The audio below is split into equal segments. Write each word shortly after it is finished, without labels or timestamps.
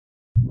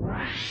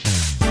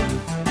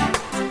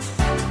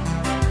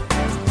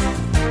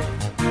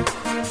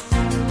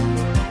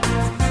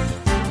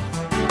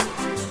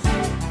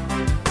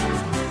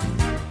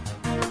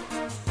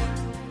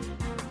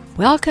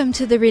Welcome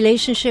to the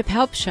Relationship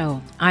Help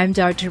Show. I'm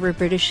Dr.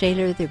 Roberta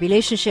Shaler, the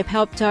Relationship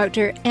Help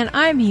Doctor, and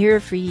I'm here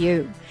for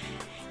you.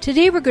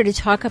 Today we're going to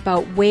talk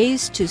about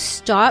ways to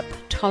stop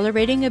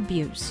tolerating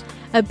abuse.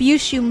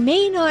 Abuse you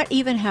may not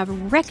even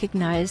have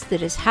recognized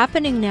that is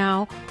happening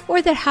now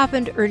or that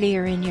happened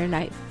earlier in your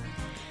life.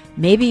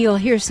 Maybe you'll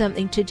hear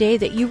something today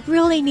that you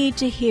really need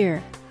to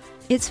hear.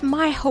 It's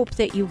my hope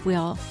that you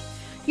will.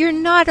 You're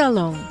not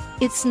alone.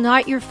 It's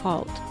not your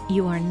fault.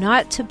 You are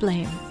not to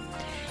blame.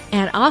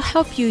 And I'll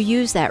help you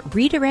use that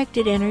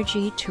redirected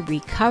energy to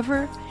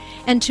recover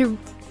and to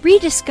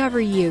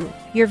rediscover you,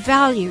 your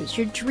values,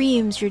 your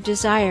dreams, your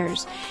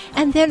desires,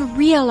 and then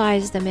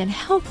realize them in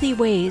healthy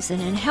ways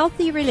and in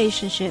healthy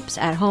relationships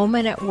at home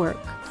and at work.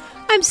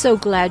 I'm so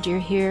glad you're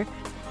here.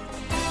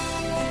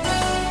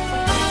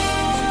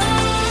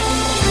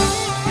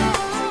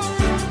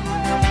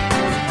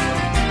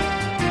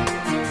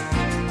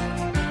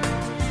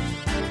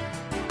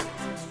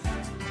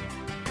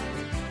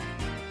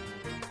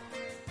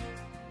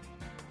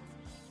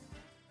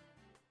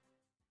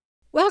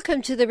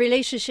 Welcome to the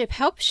Relationship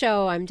Help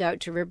Show. I'm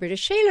Dr. Roberta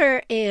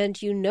Shaler,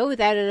 and you know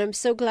that, and I'm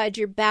so glad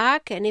you're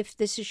back. And if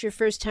this is your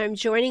first time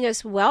joining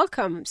us,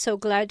 welcome. I'm so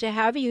glad to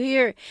have you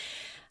here.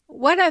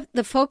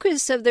 The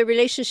focus of the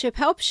Relationship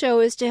Help Show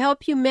is to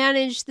help you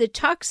manage the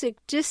toxic,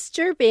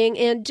 disturbing,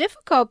 and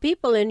difficult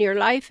people in your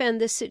life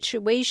and the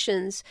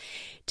situations.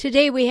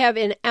 Today we have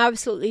an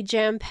absolutely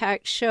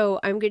jam-packed show.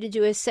 I'm going to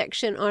do a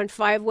section on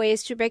 5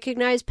 ways to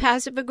recognize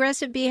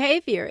passive-aggressive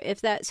behavior. If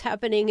that's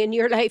happening in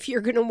your life,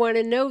 you're going to want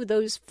to know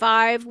those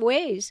 5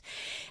 ways.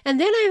 And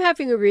then I'm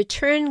having a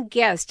return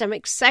guest. I'm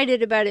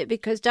excited about it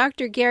because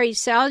Dr. Gary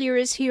Salyer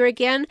is here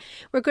again.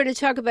 We're going to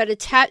talk about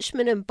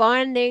attachment and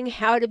bonding,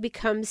 how to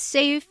become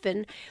safe,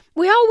 and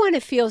we all want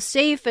to feel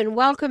safe and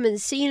welcome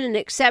and seen and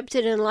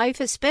accepted in life,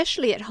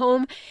 especially at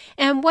home.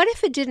 And what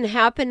if it didn't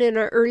happen in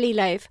our early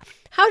life?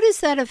 How does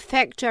that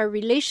affect our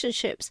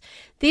relationships?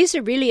 These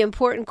are really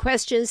important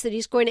questions that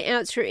he's going to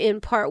answer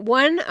in part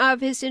 1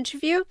 of his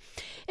interview.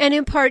 And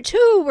in part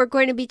 2, we're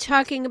going to be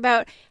talking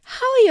about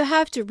how you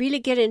have to really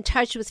get in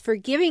touch with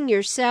forgiving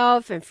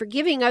yourself and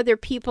forgiving other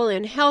people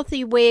in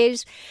healthy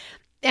ways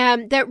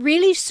that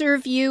really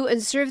serve you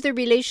and serve the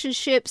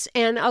relationships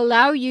and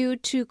allow you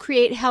to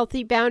create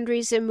healthy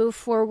boundaries and move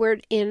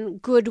forward in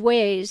good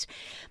ways.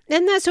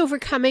 And that's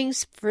overcoming,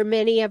 for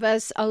many of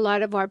us, a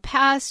lot of our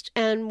past,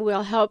 and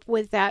will help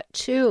with that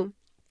too.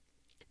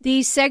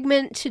 The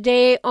segment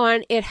today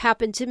on It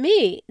Happened to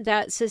Me,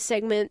 that's a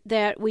segment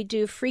that we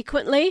do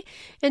frequently.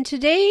 And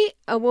today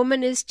a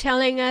woman is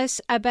telling us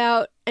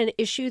about an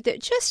issue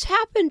that just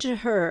happened to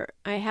her.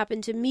 I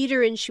happened to meet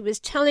her and she was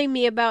telling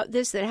me about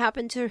this that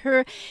happened to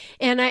her.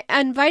 And I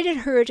invited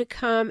her to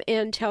come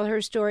and tell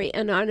her story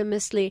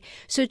anonymously.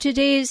 So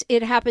today's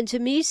It Happened to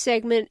Me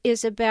segment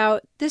is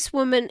about this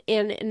woman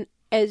and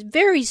a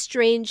very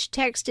strange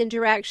text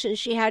interaction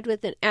she had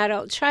with an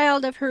adult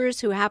child of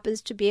hers who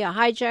happens to be a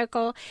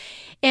hijackal,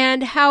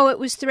 and how it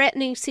was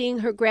threatening seeing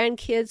her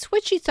grandkids,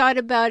 what she thought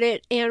about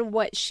it, and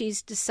what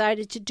she's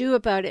decided to do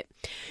about it.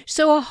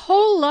 So a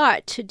whole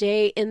lot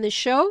today in the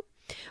show.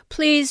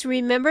 Please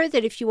remember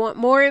that if you want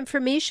more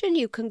information,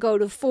 you can go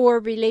to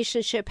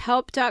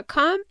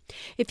forrelationshiphelp.com.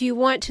 If you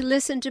want to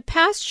listen to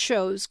past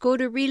shows, go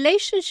to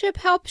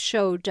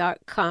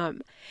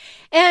relationshiphelpshow.com.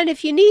 And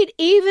if you need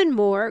even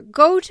more,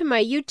 go to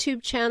my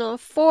YouTube channel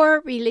for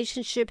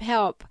Relationship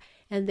Help.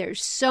 And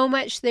there's so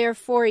much there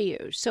for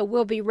you. So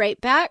we'll be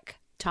right back.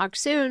 Talk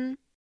soon.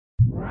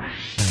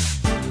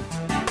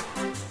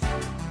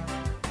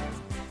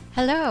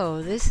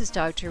 Hello, this is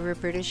Dr.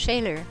 Roberta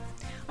Shaler.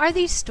 Are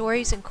these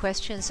stories and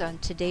questions on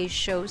today's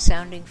show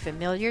sounding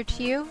familiar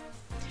to you?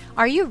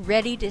 Are you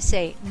ready to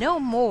say no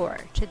more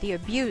to the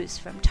abuse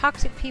from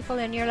toxic people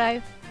in your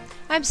life?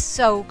 I'm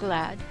so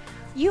glad.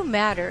 You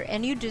matter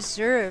and you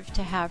deserve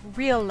to have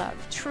real love,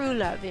 true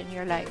love in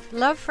your life.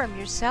 Love from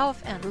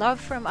yourself and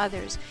love from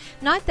others.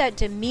 Not that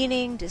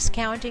demeaning,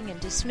 discounting, and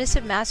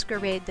dismissive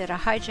masquerade that a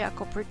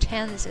hijackal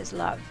pretends is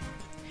love.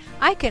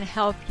 I can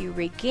help you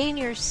regain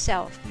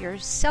yourself, your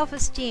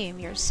self-esteem,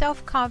 your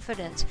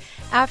self-confidence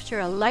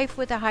after a life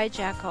with a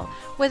hijackal,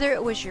 whether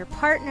it was your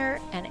partner,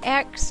 an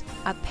ex,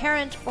 a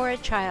parent, or a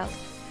child.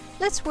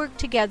 Let's work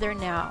together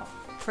now.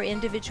 For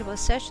individual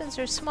sessions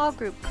or small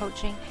group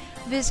coaching,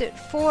 visit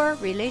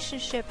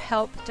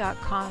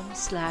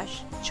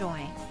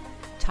forrelationshiphelp.com/join.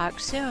 Talk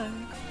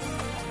soon.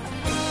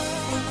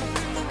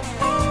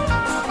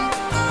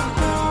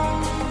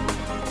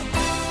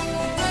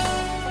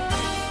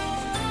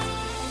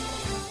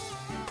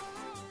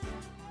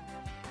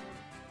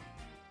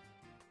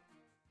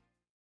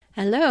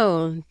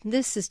 Hello,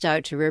 this is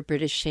Dr.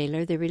 Roberta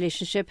Shaler, the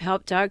Relationship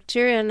Help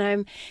Doctor, and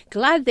I'm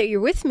glad that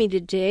you're with me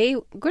today.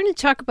 We're going to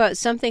talk about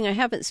something I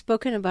haven't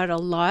spoken about a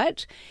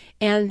lot,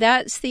 and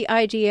that's the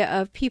idea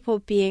of people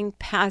being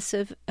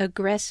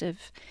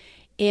passive-aggressive.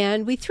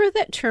 And we throw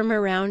that term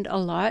around a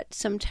lot.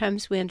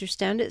 Sometimes we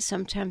understand it,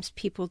 sometimes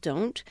people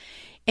don't.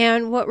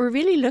 And what we're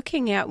really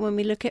looking at when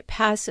we look at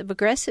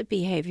passive-aggressive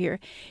behavior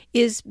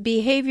is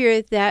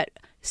behavior that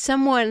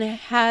someone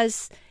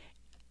has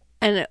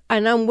an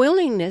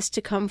unwillingness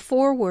to come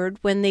forward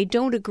when they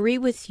don't agree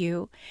with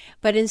you.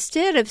 But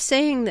instead of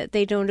saying that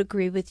they don't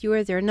agree with you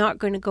or they're not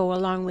going to go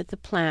along with the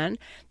plan,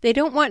 they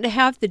don't want to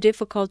have the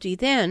difficulty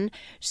then,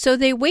 so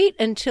they wait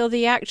until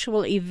the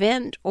actual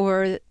event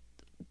or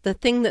the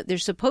thing that they're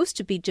supposed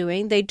to be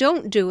doing, they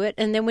don't do it,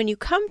 and then when you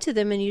come to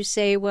them and you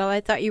say, well,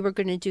 I thought you were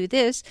going to do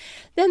this,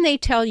 then they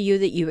tell you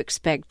that you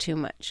expect too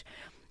much.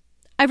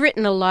 I've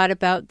written a lot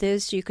about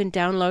this. You can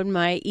download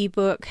my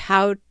ebook,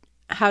 How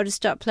to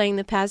Stop Playing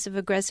the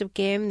Passive-Aggressive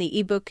Game. The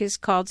ebook is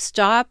called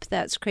Stop,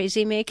 That's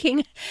Crazy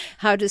Making,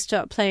 How to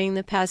Stop Playing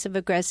the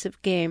Passive-Aggressive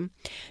Game.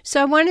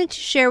 So I wanted to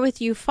share with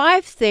you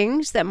 5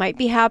 things that might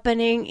be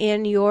happening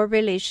in your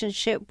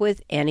relationship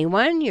with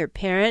anyone, your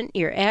parent,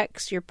 your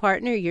ex, your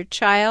partner, your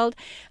child,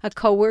 a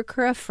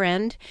coworker, a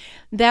friend,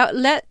 that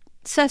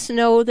lets us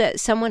know that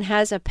someone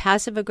has a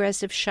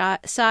passive-aggressive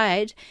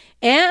side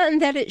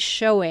and that it's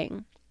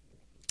showing.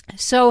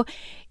 So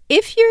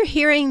if you're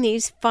hearing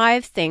these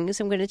 5 things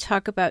I'm going to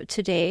talk about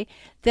today,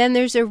 then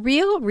there's a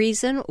real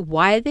reason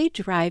why they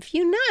drive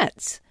you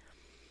nuts.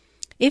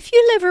 If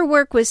you live or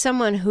work with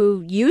someone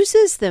who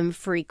uses them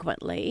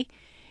frequently,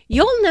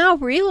 you'll now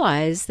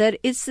realize that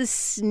it's the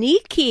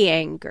sneaky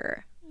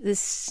anger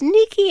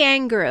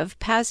of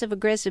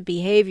passive-aggressive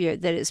behavior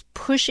that is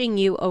pushing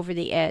you over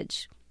the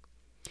edge.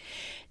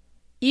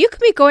 You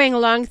could be going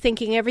along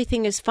thinking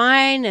everything is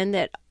fine and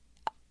that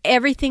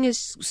everything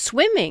is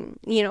swimming,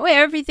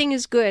 everything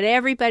is good,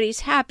 everybody's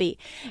happy.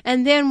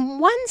 And then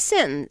one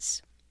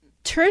sentence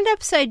turned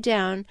upside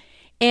down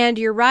and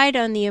your ride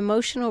on the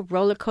emotional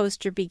roller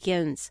coaster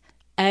begins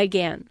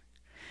again.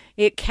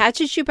 It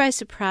catches you by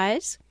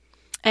surprise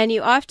and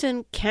you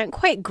often can't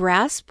quite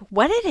grasp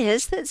what it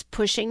is that's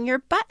pushing your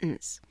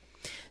buttons.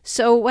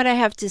 So what I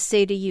have to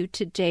say to you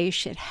today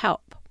should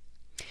help.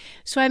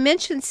 So I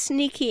mentioned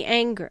sneaky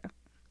anger.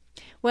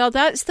 Well,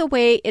 that's the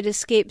way it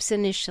escapes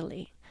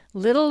initially.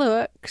 Little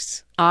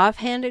looks,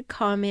 offhanded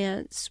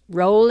comments,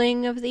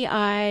 rolling of the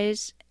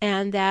eyes,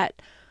 and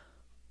that,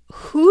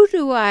 who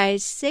do I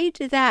say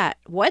to that?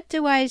 What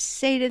do I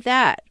say to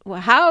that?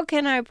 Well, how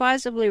can I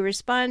possibly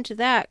respond to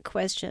that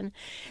question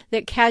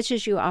that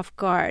catches you off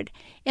guard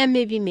and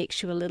maybe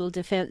makes you a little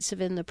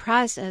defensive in the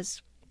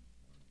process?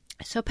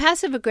 So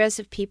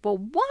passive-aggressive people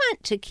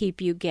want to keep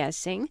you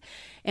guessing.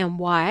 And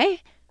why?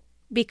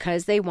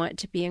 Because they want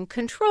to be in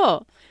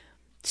control.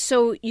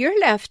 So you're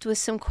left with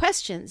some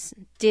questions.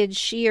 Did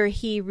she or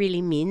he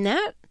really mean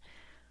that?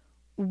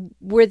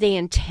 Were they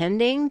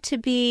intending to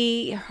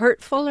be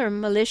hurtful or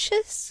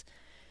malicious?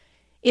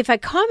 If I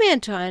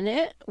comment on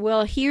it,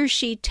 will he or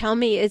she tell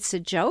me it's a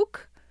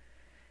joke?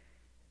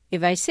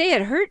 If I say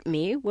it hurt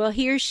me, will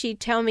he or she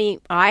tell me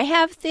I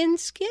have thin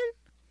skin?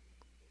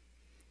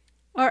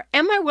 Or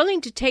am I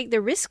willing to take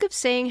the risk of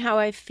saying how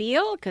I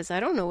feel? Because I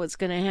don't know what's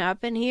going to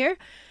happen here.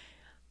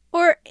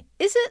 Or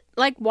is it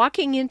like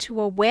walking into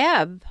a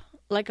web,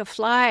 like a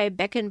fly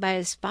beckoned by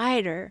a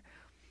spider?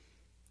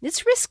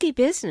 It's risky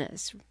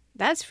business,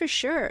 that's for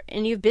sure.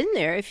 And you've been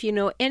there if you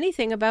know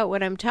anything about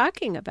what I'm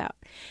talking about.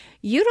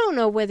 You don't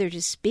know whether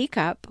to speak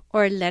up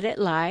or let it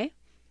lie,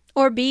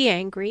 or be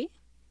angry,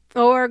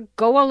 or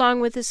go along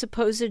with a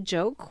supposed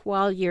joke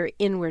while you're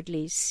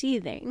inwardly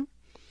seething.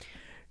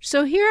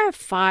 So here are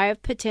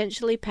 5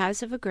 potentially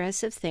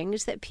passive-aggressive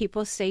things that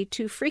people say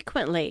too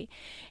frequently.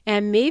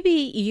 And maybe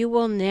you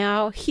will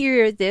now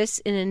hear this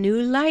in a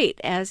new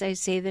light as I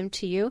say them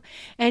to you,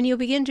 and you'll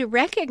begin to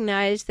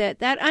recognize that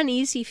that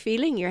uneasy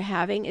feeling you're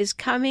having is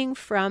coming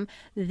from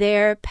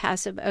their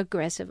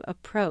passive-aggressive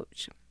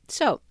approach.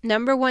 So,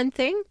 number 1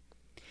 thing,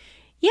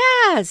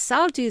 yes,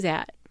 I'll do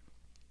that.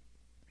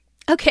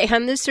 Okay,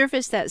 on the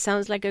surface, that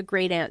sounds like a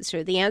great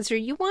answer, the answer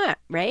you want,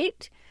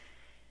 right?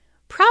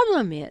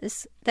 Problem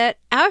is that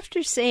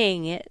after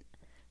saying it,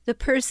 the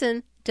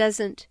person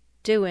doesn't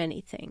do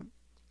anything.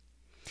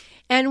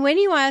 And when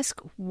you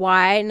ask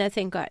why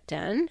nothing got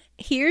done,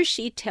 he or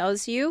she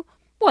tells you,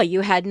 well,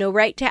 you had no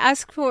right to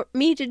ask for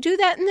me to do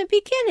that in the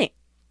beginning.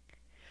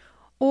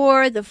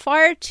 Or the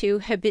far too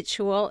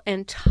habitual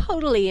and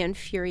totally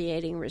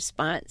infuriating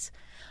response,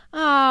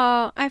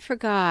 oh, I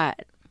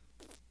forgot.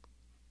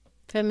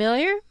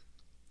 Familiar?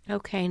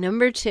 Okay,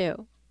 number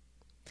 2.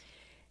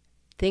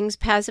 Things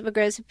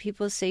passive-aggressive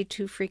people say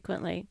too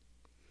frequently.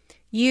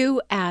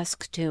 You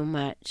ask too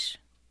much.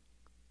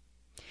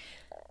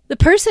 The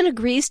person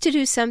agrees to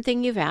do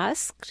something you've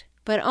asked,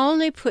 but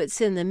only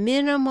puts in the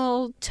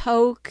minimal,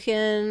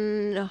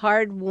 token,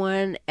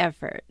 hard-won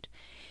effort.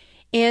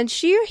 And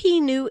she or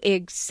he knew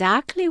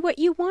exactly what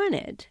you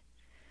wanted,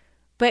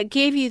 but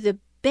gave you the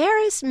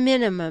barest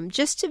minimum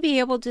just to be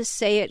able to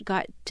say it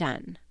got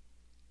done.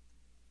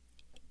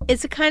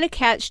 It's a kind of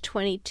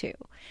catch-22.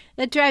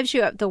 That drives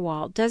you up the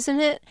wall, doesn't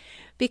it?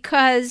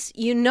 Because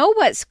you know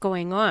what's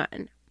going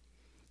on.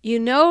 You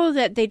know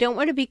that they don't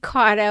want to be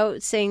caught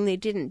out saying they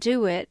didn't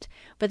do it,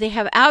 but they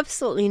have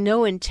absolutely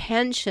no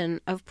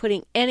intention of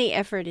putting any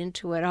effort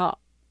into it all.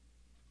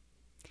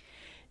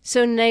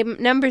 So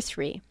number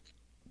 3,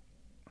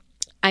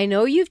 I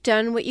know you've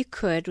done what you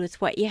could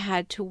with what you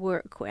had to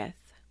work with.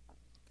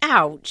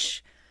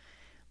 Ouch!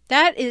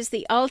 That is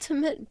the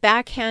ultimate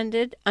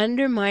backhanded,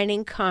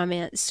 undermining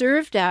comment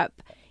served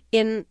up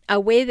in a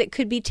way that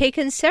could be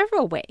taken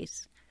several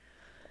ways.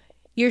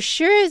 You're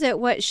sure that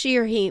what she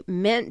or he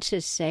meant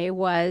to say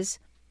was,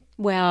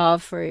 well,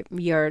 for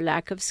your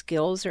lack of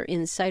skills or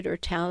insight or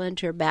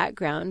talent or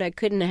background, I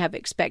couldn't have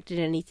expected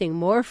anything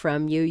more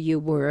from you, you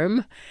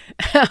worm.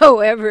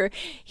 However,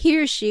 he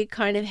or she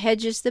kind of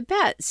hedges the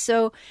bet.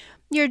 So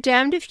you're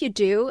damned if you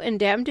do and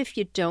damned if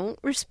you don't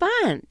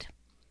respond.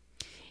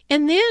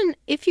 And then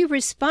if you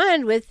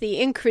respond with the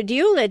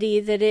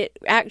incredulity that it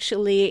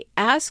actually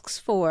asks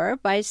for,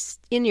 by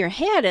in your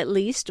head at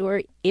least,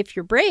 or if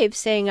you're brave,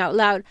 saying out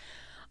loud,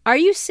 are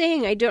you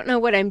saying I don't know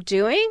what I'm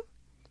doing?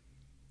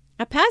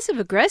 A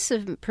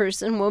passive-aggressive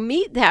person will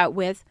meet that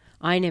with,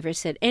 I never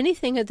said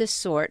anything of the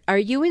sort. Are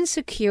you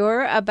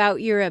insecure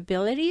about your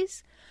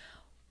abilities?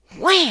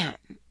 Wham!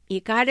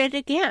 You got it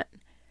again.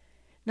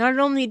 Not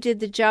only did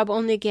the job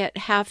only get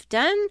half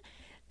done,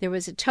 there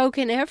was a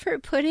token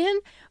effort put in,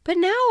 but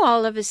now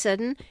all of a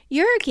sudden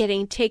you're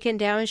getting taken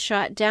down,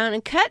 shot down,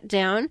 and cut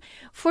down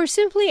for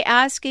simply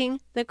asking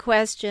the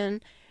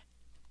question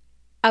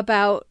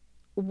about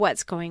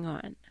what's going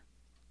on.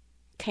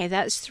 Okay,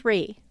 that's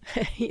 3.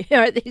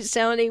 Are they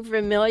sounding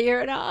familiar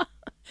at all?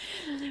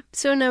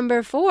 So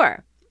number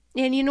 4,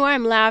 and you know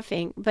I'm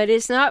laughing, but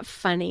it's not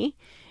funny.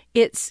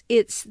 It's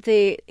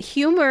the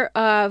humor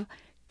of,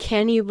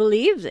 can you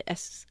believe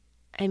this?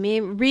 I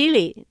mean,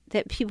 really,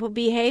 that people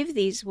behave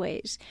these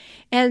ways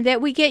and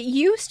that we get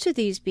used to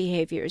these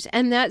behaviors,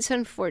 and that's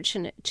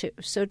unfortunate too.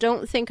 So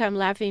don't think I'm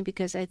laughing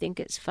because I think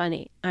it's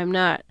funny. I'm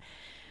not.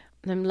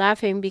 I'm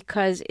laughing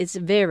because it's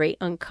very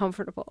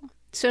uncomfortable.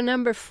 So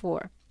number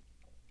 4.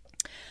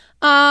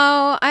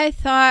 Oh, I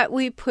thought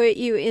we put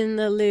you in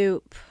the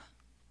loop.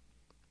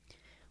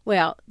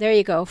 Well, there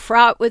you go,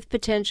 fraught with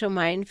potential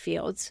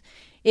minefields.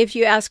 If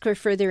you ask for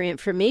further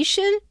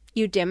information,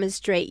 you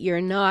demonstrate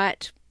you're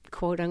not,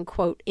 quote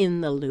unquote,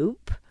 in the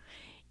loop,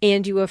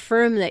 and you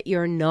affirm that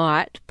you're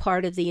not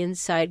part of the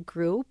inside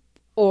group,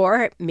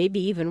 or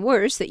maybe even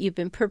worse, that you've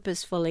been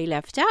purposefully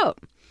left out.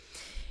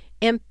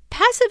 And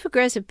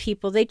passive-aggressive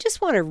people, they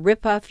just want to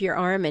rip off your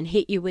arm and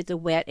hit you with the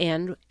wet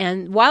end.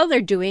 And while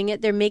they're doing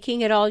it, they're making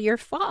it all your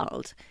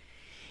fault.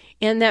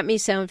 And that may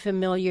sound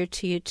familiar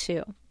to you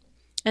too.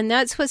 And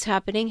that's what's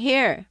happening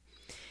here.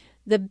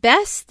 The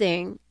best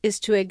thing is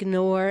to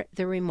ignore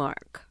the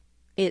remark.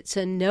 It's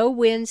a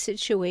no-win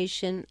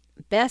situation,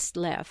 best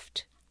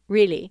left,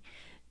 really.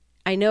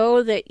 I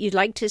know that you'd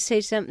like to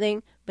say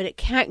something, but it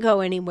can't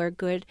go anywhere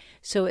good.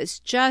 So it's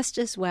just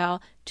as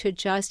well to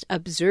just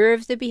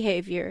observe the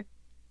behavior,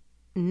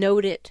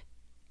 note it,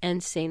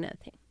 and say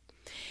nothing.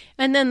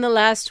 And then the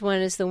last one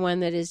is the one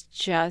that is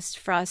just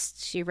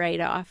frosts you right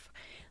off.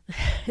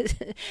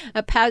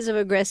 A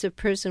passive-aggressive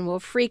person will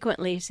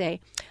frequently say,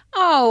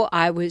 oh,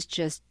 I was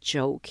just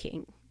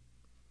joking.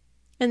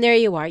 And there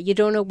you are. You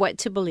don't know what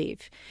to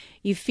believe.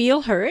 You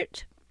feel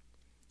hurt,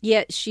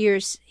 yet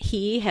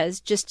he has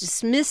just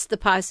dismissed the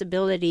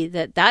possibility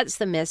that that's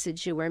the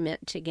message you were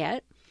meant to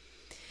get.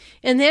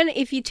 And then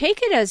if you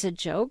take it as a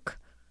joke,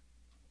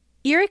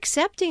 you're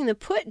accepting the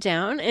put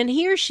down, and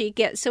he or she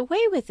gets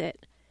away with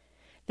it.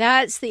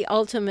 That's the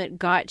ultimate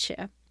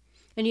gotcha.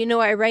 And you know,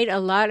 I write a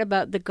lot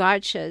about the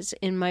gotchas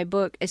in my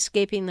book,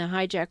 Escaping the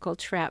Hijackal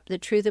Trap, the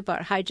truth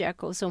about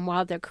hijackals and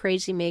wild they're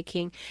crazy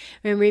making.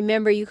 And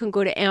remember, you can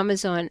go to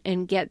Amazon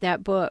and get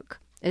that book,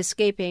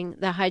 Escaping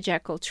the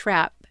Hijackal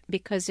Trap,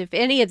 because if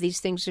any of these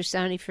things are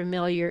sounding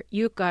familiar,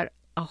 you've got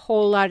a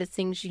whole lot of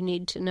things you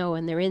need to know,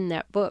 and they're in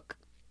that book.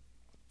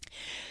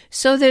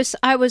 So this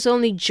I was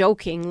only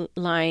joking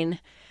line,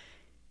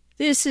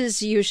 this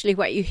is usually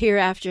what you hear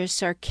after a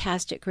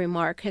sarcastic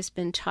remark has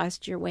been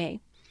tossed your way.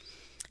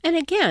 And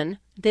again,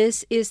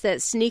 this is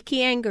that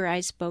sneaky anger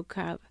I spoke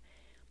of.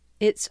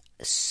 It's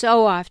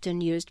so often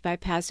used by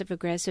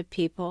passive-aggressive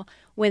people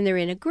when they're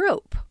in a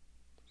group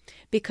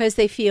because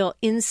they feel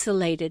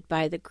insulated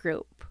by the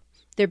group.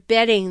 They're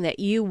betting that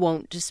you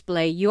won't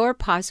display your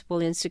possible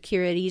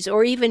insecurities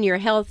or even your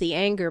healthy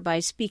anger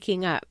by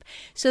speaking up,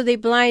 so they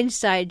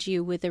blindside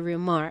you with a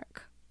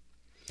remark.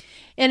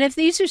 And if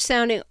these are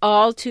sounding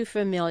all too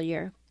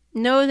familiar,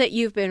 know that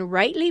you've been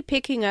rightly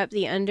picking up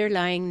the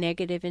underlying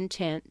negative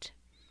intent.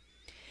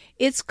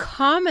 It's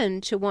common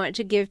to want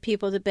to give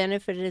people the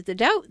benefit of the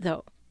doubt,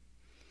 though.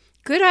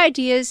 Good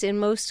ideas in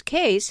most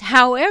cases.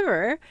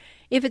 However,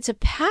 if it's a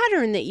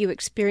pattern that you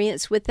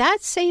experience with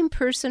that same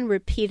person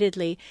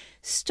repeatedly,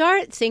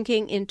 start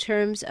thinking in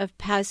terms of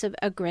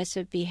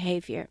passive-aggressive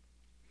behavior.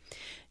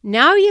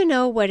 Now you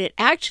know what it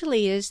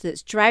actually is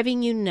that's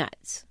driving you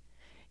nuts.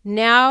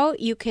 Now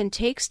you can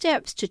take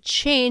steps to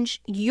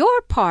change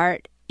your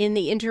part in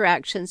the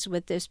interactions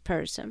with this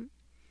person.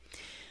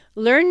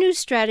 Learn new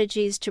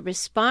strategies to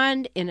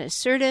respond in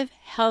assertive,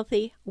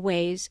 healthy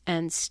ways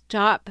and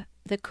stop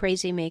the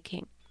crazy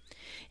making.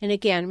 And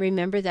again,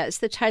 remember that's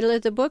the title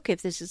of the book.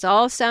 If this is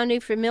all sounding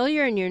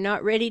familiar and you're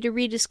not ready to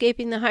read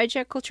Escaping the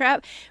Hijackal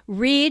Trap,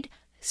 read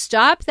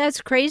Stop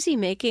That's Crazy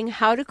Making,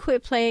 How to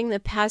Quit Playing the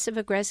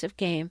Passive-Aggressive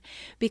Game,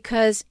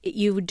 because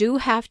you do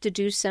have to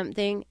do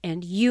something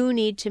and you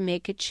need to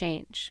make a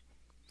change.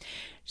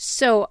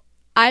 So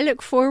I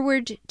look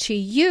forward to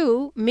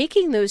you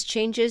making those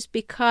changes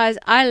because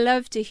I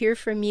love to hear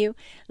from you.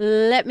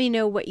 Let me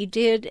know what you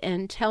did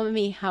and tell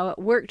me how it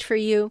worked for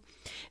you.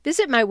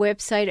 Visit my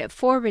website at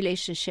For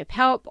Relationship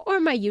Help or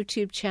my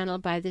YouTube channel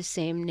by the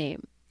same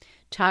name.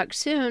 Talk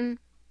soon.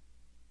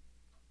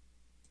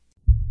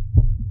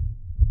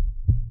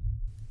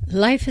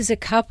 Life as a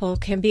couple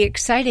can be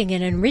exciting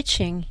and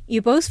enriching.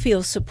 You both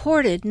feel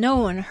supported,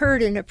 known,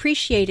 heard, and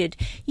appreciated.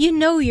 You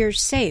know you're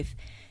safe.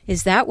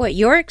 Is that what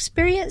you're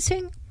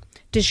experiencing?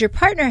 Does your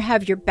partner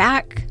have your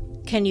back?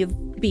 Can you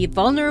be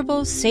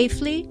vulnerable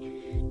safely?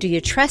 Do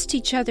you trust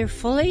each other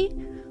fully?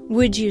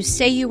 Would you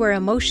say you are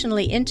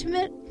emotionally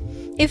intimate?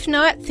 If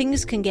not,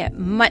 things can get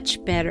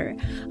much better.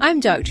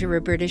 I'm Dr.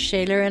 Roberta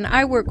Shaler, and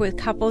I work with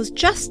couples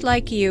just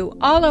like you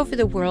all over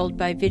the world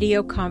by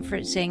video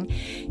conferencing.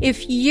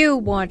 If you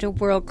want a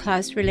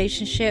world-class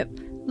relationship,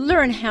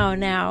 learn how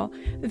now.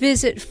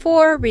 Visit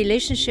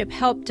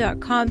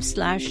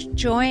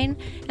forrelationshiphelp.com/join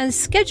and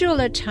schedule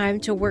a time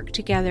to work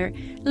together.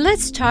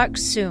 Let's talk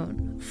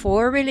soon.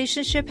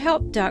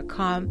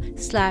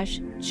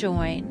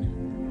 forrelationshiphelp.com/join.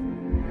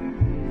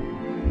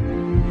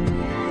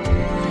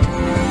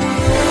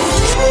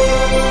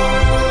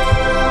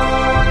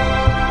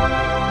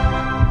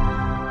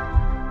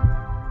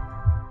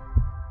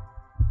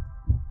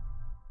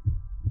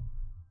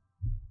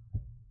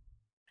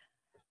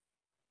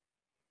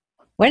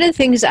 One of the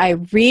things I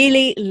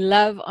really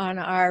love on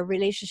our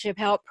Relationship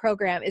Help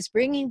program is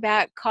bringing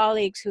back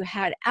colleagues who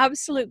had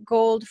absolute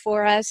gold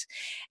for us.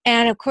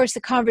 And of course,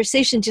 the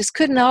conversation just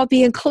couldn't all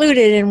be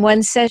included in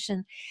one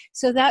session.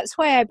 So that's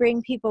why I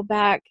bring people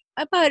back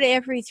about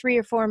every 3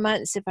 or 4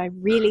 months if I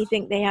really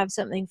think they have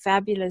something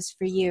fabulous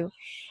for you.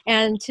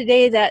 And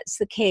today that's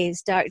the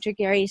case. Dr.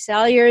 Gary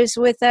Salyer is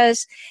with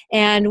us,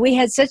 and we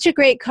had such a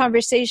great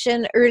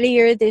conversation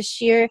earlier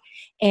this year,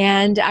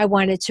 and I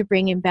wanted to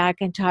bring him back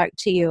and talk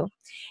to you.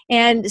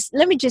 And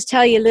let me just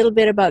tell you a little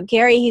bit about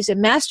Gary. He's a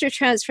master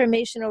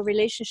transformational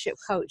relationship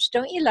coach.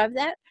 Don't you love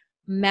that?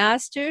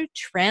 Master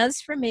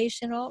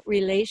transformational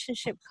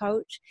relationship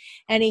coach.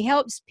 And he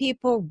helps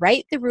people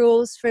write the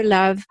rules for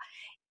love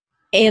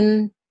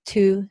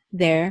into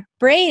their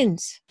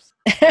brains.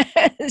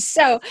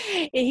 So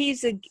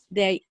he's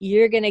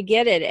you're going to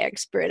get it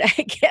expert,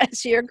 I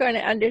guess. You're going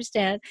to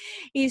understand.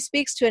 He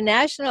speaks to a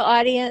national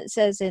audience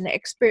as an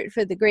expert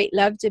for the Great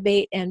Love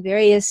Debate and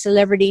various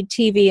celebrity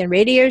TV and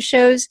radio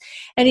shows.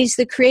 And he's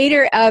the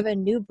creator of a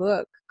new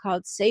book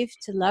called Safe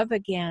to Love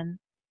Again.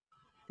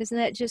 Doesn't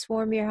that just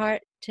warm your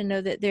heart to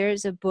know that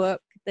there's a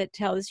book that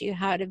tells you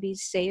how to be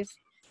safe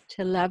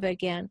to love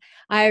again?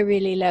 I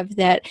really love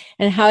that,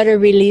 and how to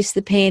release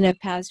the pain of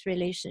past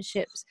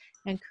relationships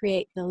and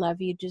create the love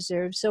you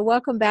deserve. So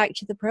welcome back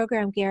to the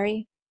program,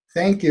 Gary.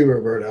 Thank you,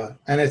 Roberta.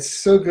 And it's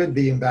so good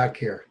being back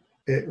here.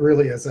 It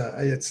really is.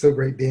 It's so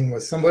great being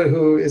with somebody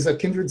who is a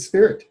kindred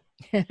spirit.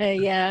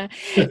 Yeah,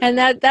 and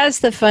that's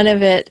the fun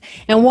of it.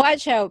 And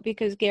watch out,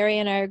 because Gary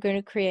and I are going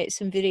to create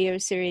some video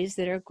series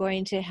that are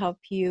going to help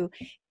you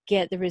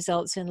get the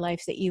results in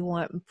life that you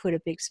want and put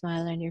a big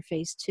smile on your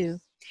face too.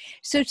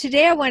 So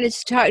today I wanted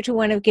to talk to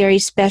one of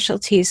Gary's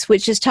specialties,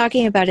 which is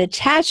talking about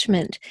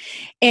attachment.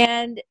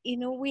 And, you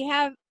know,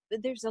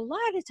 there's a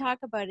lot of talk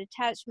about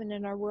attachment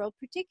in our world,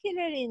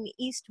 particularly in the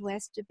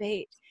East-West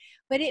debate.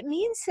 But it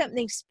means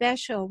something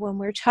special when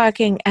we're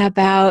talking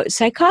about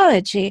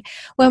psychology,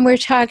 when we're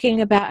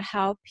talking about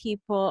how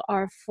people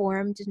are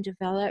formed and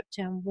developed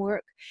and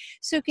work.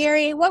 So,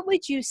 Gary, what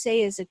would you say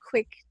is a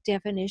quick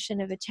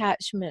definition of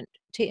attachment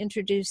to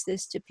introduce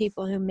this to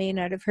people who may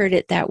not have heard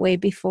it that way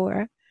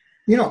before?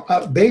 You know,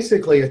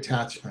 basically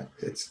attachment.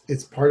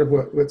 It's part of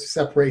what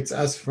separates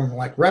us from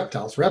like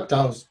reptiles.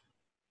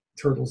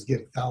 Turtles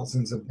give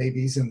thousands of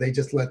babies and they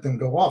just let them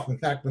go off. In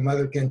fact, the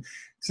mother can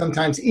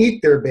sometimes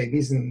eat their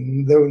babies,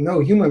 and though no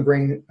human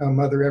brain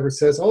mother ever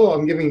says, "Oh,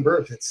 I'm giving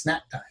birth, it's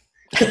snack time."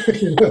 Like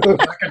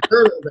a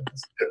turtle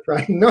does,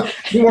 right? No,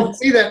 you won't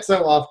see that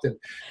so often.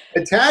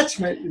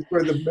 Attachment is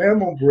where the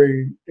mammal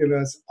brain in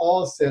us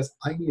all says,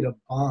 "I need a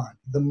bond."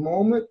 The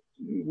moment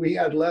we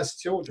had less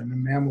children,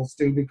 and mammals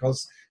do,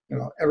 because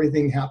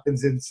everything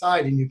happens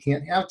inside, and you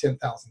can't have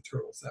 10,000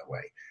 turtles that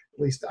way. At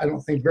least I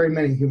don't think very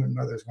many human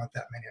mothers want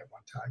that many at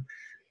one time.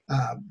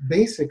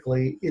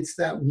 Basically, it's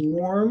that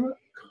warm,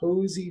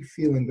 cozy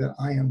feeling that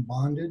I am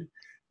bonded.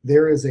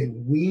 There is a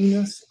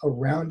we-ness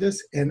around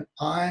us, and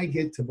I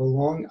get to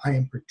belong. I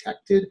am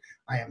protected.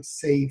 I am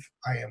safe.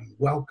 I am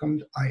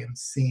welcomed. I am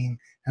seen,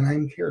 and I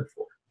am cared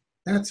for.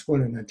 That's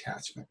what an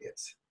attachment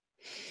is.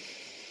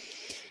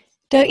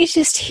 Don't you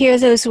just hear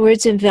those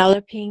words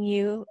enveloping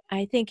you?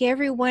 I think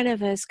every one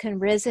of us can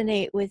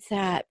resonate with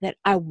that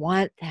I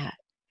want that.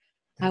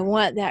 I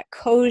want that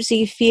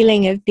cozy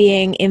feeling of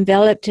being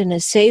enveloped in a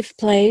safe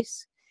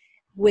place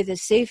with a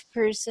safe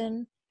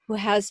person who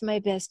has my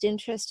best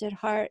interest at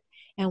heart.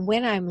 And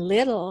when I'm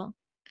little,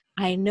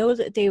 I know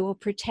that they will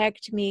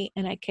protect me,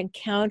 and I can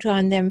count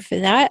on them for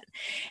that.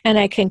 And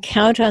I can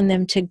count on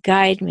them to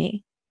guide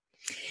me.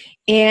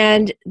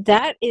 And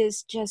that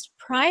is just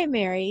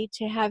primary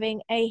to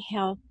having a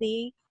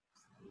healthy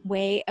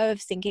way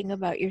of thinking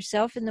about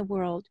yourself in the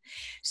world.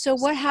 So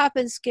what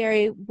happens,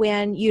 Gary,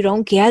 when you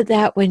don't get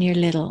that when you're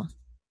little?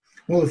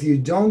 Well, if you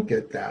don't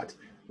get that,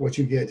 what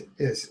you get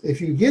is, if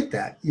you get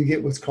that, you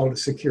get what's called a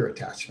secure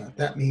attachment.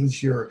 That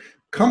means you're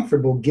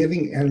comfortable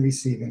giving and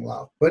receiving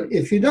love. But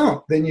if you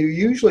don't, then you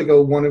usually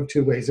go one of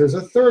two ways. There's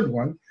a third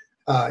one.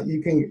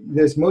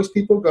 Most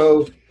people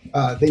go,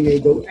 they may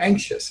go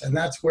anxious, and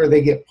that's where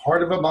they get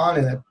part of a bond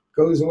and it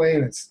goes away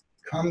and it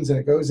comes and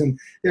it goes. And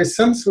there's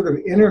some sort of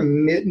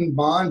intermittent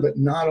bond, but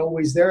not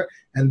always there.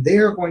 And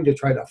they're going to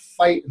try to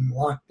fight and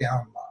lock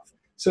down love.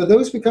 So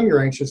those become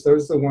your anxious.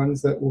 Those are the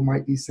ones that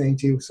might be saying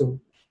to you, so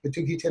it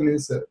took you 10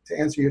 minutes to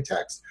answer your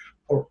text,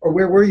 or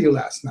where were you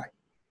last night?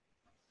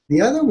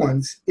 The other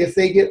ones, if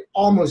they get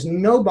almost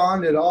no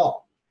bond at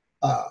all,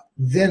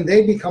 then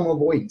they become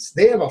avoidance.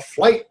 They have a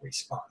flight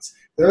response.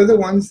 They're the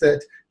ones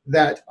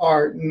that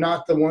are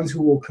not the ones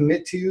who will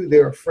commit to you.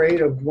 They're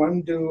afraid of,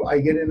 when do I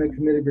get in a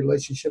committed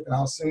relationship and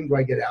how soon do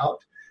I get out?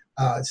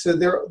 So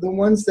they're the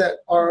ones that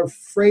are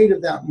afraid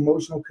of that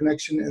emotional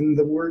connection, and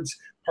the words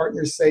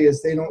partners say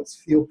is, they don't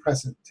feel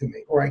present to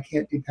me, or I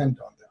can't depend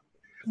on them.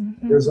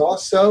 Mm-hmm. There's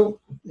also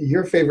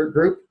your favorite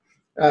group.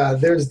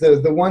 There's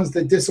the ones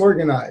that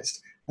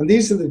disorganized. And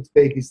these are the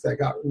babies that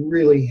got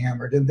really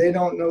hammered, and they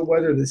don't know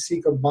whether to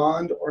seek a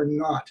bond or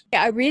not.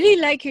 I really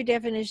like your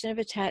definition of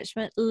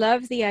attachment.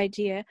 Love the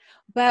idea.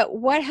 But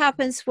what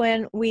happens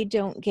when we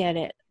don't get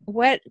it?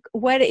 What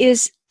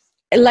is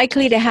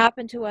likely to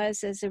happen to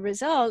us as a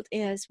result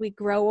as we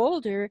grow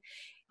older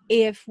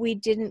if we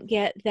didn't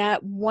get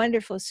that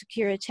wonderful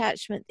secure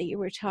attachment that you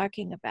were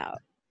talking about?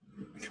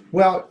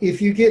 Well,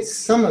 if you get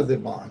some of the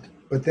bond,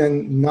 but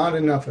then not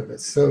enough of it.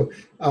 So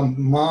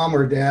mom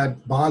or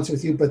dad bonds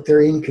with you, but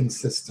they're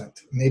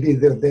inconsistent. Maybe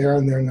they're there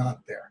and they're not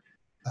there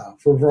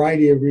for a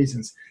variety of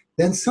reasons.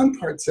 Then some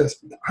part says,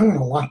 I want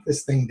to lock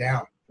this thing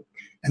down.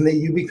 And then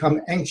you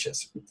become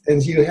anxious,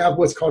 and you have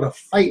what's called a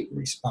fight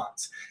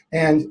response.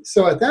 And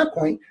so at that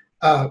point,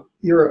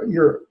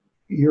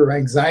 your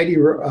anxiety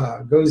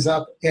goes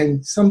up,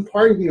 and some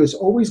part of you is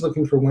always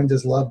looking for, when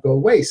does love go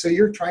away? So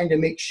you're trying to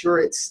make sure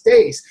it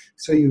stays.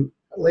 So you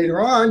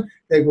later on,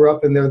 they grow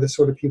up and they're the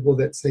sort of people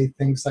that say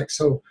things like,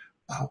 so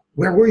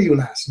where were you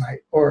last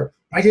night? Or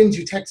why didn't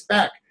you text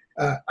back?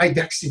 I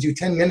texted you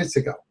 10 minutes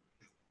ago.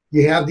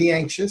 You have the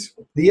anxious.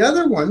 The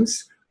other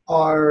ones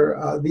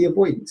are the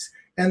avoidance.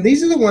 And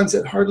these are the ones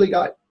that hardly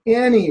got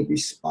any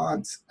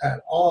response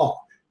at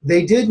all.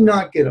 They did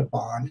not get a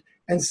bond.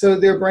 And so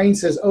their brain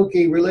says,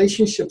 okay,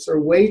 relationships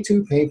are way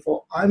too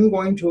painful. I'm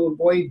going to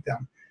avoid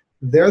them.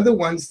 They're the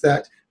ones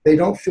that they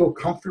don't feel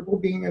comfortable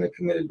being in a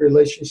committed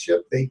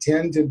relationship. They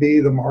tend to be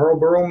the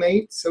Marlboro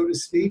mate, so to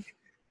speak.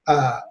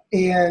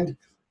 And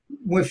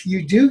if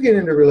you do get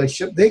in a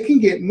relationship, they can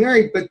get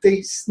married, but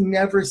they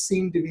never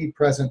seem to be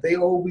present. They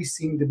always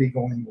seem to be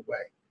going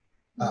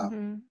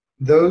away.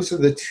 Those are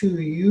the two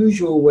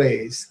usual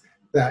ways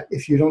that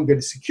if you don't get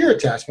a secure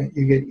attachment,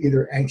 you get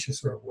either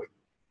anxious or avoidant.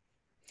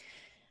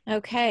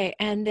 Okay,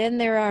 and then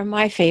there are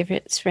my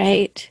favorites,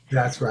 right?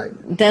 That's right.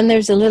 Then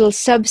there's a little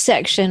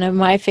subsection of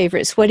my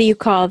favorites. What do you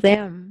call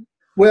them?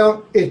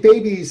 Well, if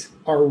babies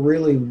are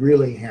really,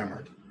 really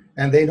hammered,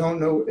 and they don't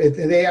know, if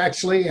they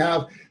actually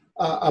have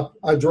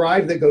a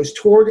drive that goes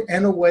toward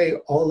and away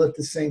all at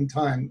the same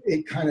time,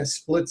 it kind of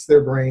splits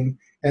their brain,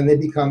 and they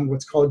become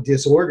what's called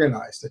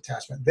disorganized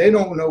attachment. They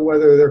don't know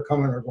whether they're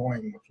coming or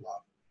going with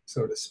love,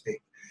 so to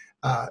speak.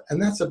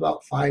 And that's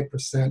about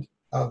 5%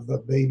 of the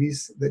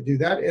babies that do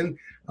that. And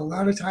a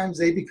lot of times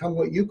they become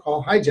what you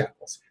call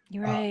hijackals.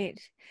 Right.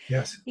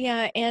 Yes.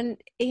 Yeah. And,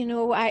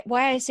 why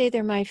I say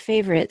they're my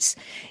favorites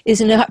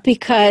is not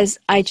because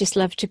I just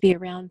love to be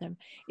around them.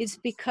 It's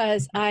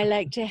because I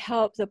like to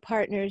help the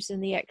partners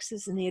and the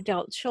exes and the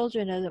adult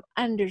children of them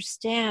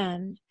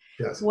understand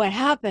what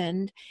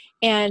happened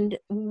and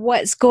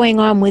what's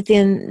going on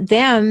within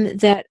them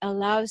that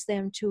allows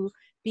them to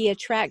be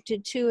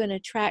attracted to and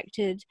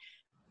attractive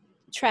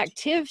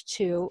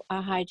to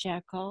a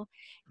hijackal,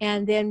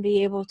 and then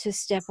be able to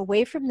step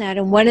away from that.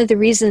 And one of the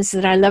reasons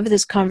that I love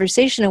this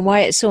conversation and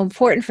why it's so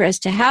important for us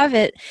to have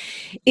it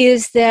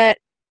is that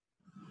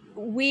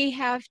we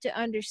have to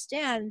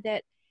understand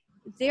that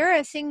there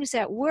are things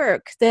at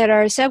work that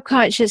are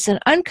subconscious and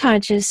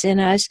unconscious in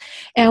us.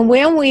 And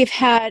when we've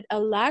had a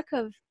lack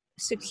of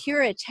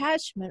secure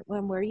attachment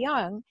when we're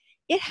young,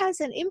 it has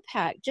an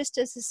impact just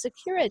as a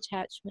secure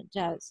attachment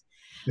does.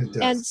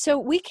 And so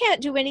we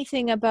can't do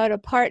anything about a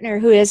partner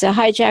who is a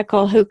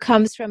hijackal who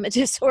comes from a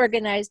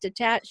disorganized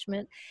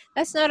attachment.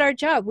 That's not our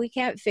job. We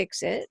can't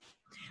fix it.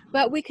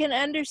 But we can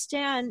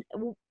understand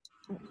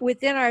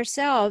within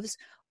ourselves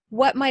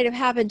what might have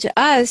happened to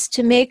us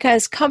to make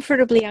us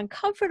comfortably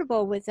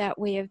uncomfortable with that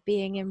way of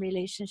being in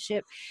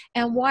relationship,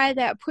 and why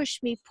that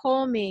push me,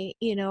 pull me,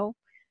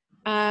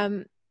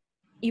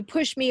 you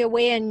push me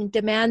away and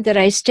demand that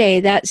I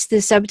stay. That's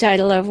the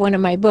subtitle of one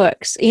of my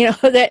books,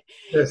 that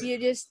Yes. you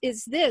just,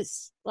 it's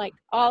this like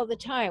all the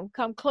time,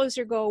 come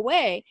closer, go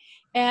away.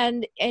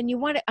 And you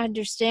want to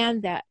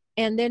understand that.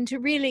 And then to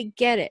really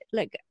get it,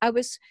 like I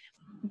was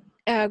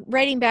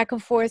writing back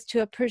and forth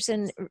to a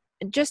person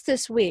just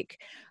this week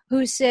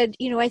who said,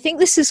 I think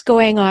this is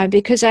going on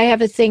because I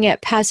have a thing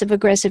at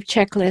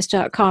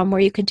passiveaggressivechecklist.com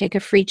where you can take a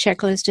free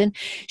checklist. And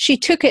she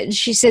took it and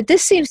she said,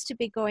 this seems to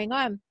be going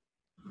on.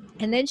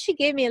 And then she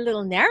gave me a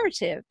little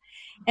narrative.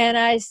 And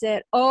I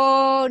said,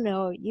 oh,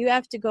 no, you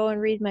have to go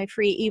and read my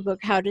free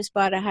ebook, How to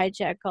Spot a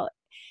Hijackal.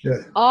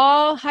 Yeah.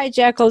 All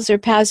hijackals are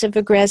passive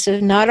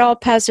aggressive. Not all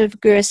passive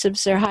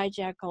aggressives are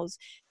hijackals.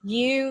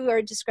 You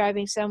are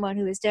describing someone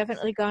who has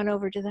definitely gone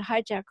over to the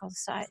hijackal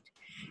side.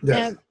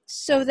 Yes.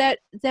 So that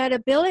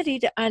ability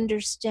to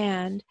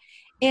understand.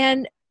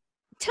 And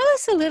tell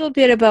us a little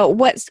bit about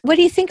what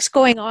do you think's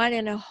going on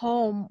in a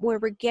home where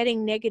we're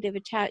getting negative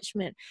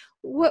attachment?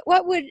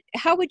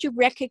 How would you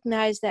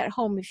recognize that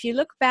home if you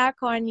look back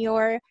on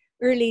your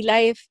early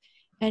life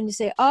and you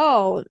say,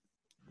 oh,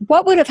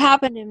 what would have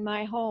happened in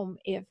my home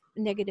if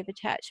negative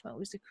attachment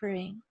was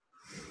occurring?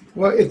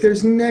 Well, if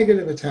there's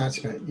negative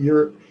attachment,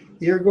 you're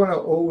going to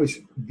always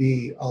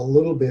be a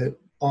little bit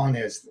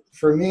honest.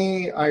 For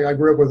me, I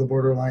grew up with a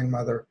borderline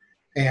mother,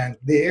 and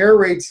the air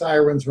raid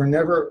sirens were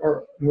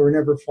never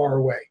far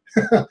away.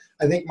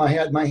 I think I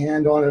had my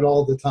hand on it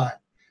all the time.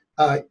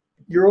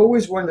 You're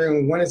always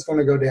wondering when it's going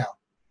to go down,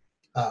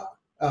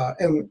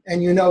 and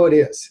it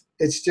is.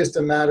 It's just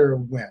a matter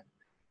of when.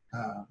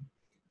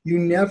 You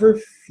never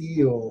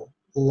feel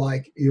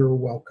like you're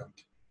welcomed.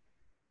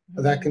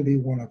 That can be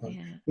one of them.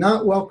 Yeah.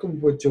 Not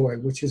welcomed with joy,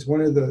 which is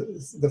one of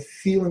the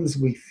feelings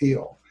we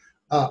feel.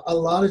 A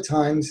lot of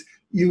times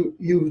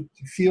you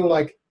feel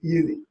like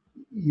you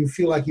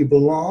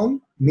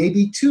belong,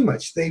 maybe too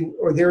much.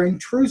 They're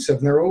intrusive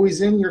and they're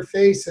always in your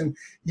face, and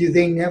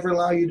they never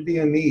allow you to be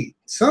in need.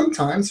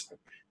 Sometimes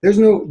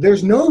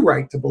there's no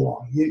right to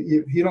belong.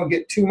 You don't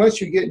get too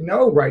much, you get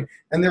no right,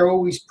 and they're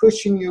always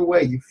pushing you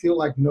away. You feel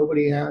like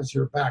nobody has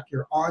your back.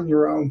 You're on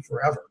your own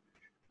forever.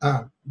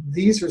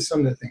 These are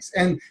some of the things.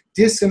 And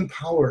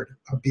disempowered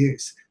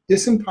abuse.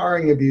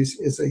 Disempowering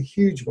abuse is a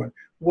huge one.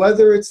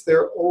 Whether it's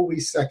they're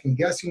always second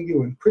guessing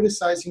you and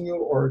criticizing you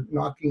or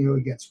knocking you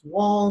against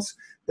walls,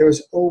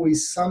 there's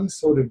always some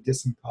sort of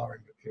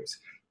disempowering abuse.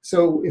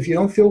 So if you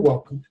don't feel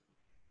welcomed,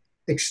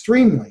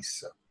 extremely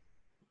so,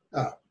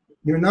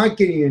 you're not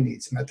getting your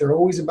needs met. They're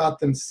always about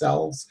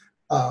themselves,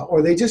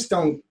 or they just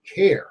don't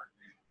care.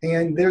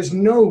 And there's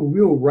no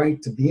real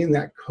right to be in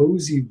that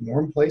cozy,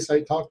 warm place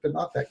I talked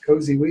about, that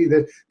cozy we.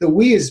 The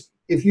we is,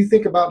 if you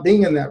think about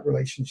being in that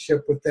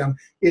relationship with them,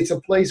 it's a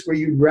place where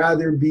you'd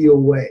rather be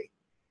away.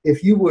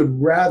 If you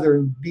would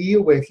rather be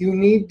away, if you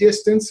need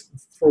distance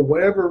for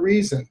whatever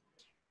reason,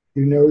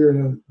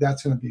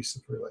 that's an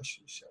abusive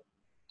relationship.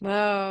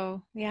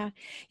 Oh, yeah.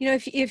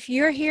 If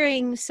you're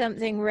hearing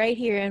something right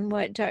here in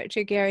what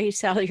Dr. Gary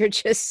Salyer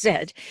just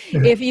said,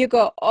 if you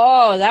go,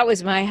 oh, that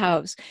was my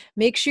house,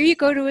 make sure you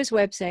go to his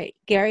website,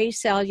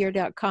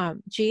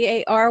 GarySalyer.com,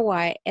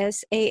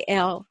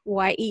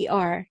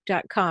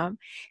 GarySalyer.com,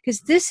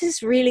 because this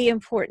is really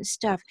important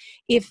stuff.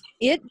 If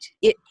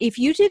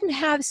you didn't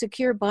have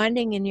secure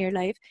bonding in your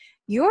life,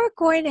 you're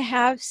going to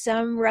have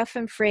some rough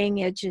and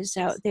fraying edges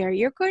out there.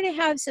 You're going to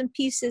have some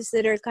pieces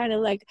that are kind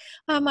of like,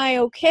 am I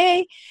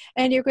okay?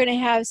 And you're going to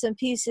have some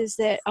pieces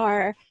that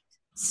are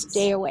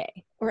stay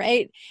away,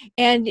 right?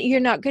 And you're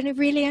not going to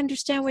really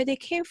understand where they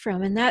came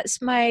from. And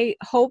that's my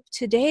hope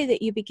today,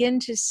 that you begin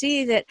to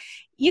see that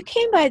you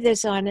came by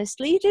this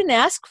honestly. You didn't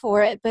ask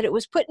for it, but it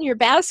was put in your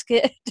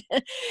basket.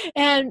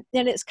 and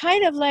it's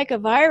kind of like a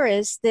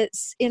virus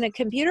that's in a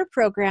computer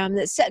program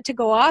that's set to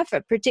go off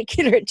at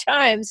particular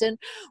times. And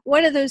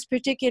one of those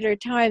particular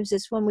times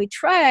is when we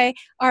try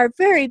our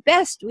very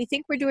best. We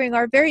think we're doing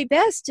our very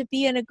best to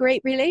be in a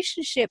great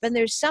relationship, and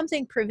there's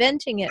something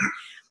preventing it.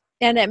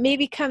 And it may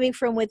be coming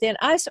from within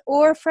us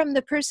or from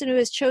the person who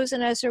has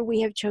chosen us, or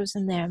we have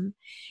chosen them.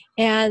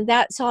 And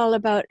that's all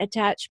about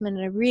attachment.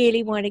 And I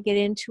really want to get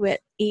into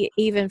it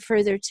even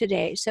further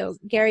today. So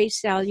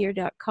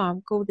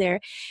GarySalyer.com, go there.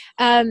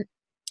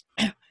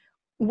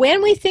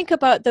 When we think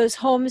about those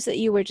homes that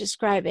you were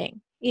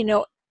describing,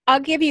 I'll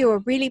give you a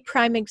really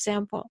prime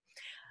example.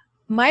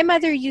 My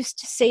mother used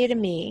to say to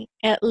me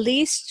at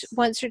least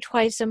once or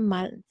twice a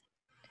month,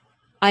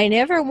 I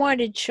never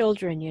wanted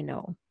children,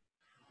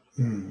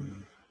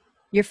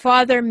 Your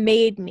father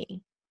made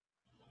me.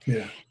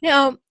 Yeah.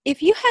 Now,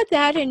 if you had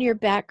that in your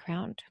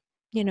background,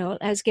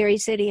 as Gary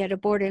said, he had a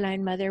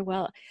borderline mother.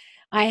 Well,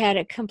 I had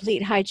a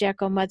complete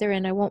hijackal mother,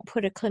 and I won't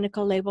put a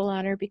clinical label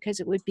on her because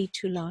it would be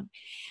too long.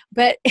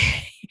 But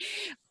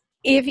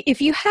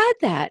if you had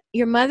that,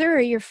 your mother or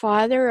your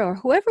father or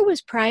whoever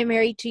was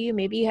primary to you,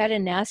 maybe you had a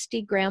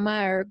nasty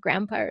grandma or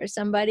grandpa or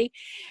somebody.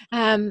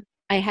 I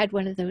had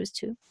one of those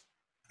too.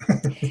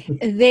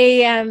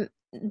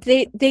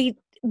 They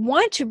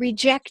want to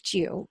reject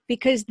you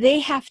because they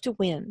have to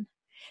win.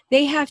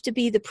 They have to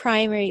be the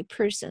primary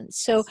person.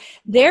 So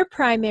they're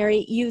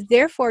primary. You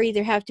therefore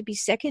either have to be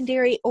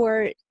secondary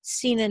or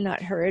seen and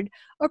not heard,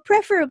 or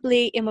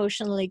preferably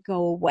emotionally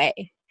go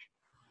away,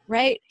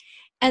 right?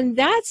 And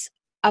that's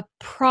a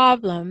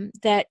problem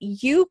that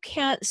you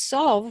can't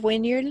solve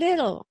when you're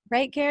little,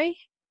 right, Gary?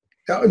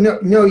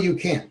 No, you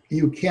can't.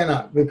 You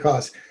cannot,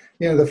 because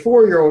the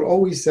 4-year-old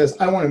always says,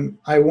 I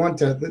want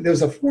to.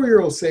 There's a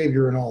 4-year-old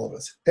savior in all of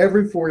us.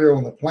 Every 4-year-old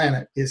on the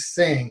planet is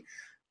saying,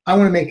 I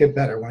want to make it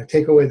better. I want to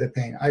take away the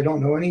pain. I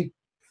don't know any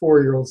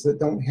 4-year-olds that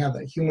don't have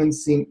that.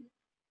 Humans seem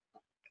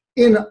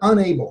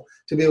unable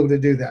to be able to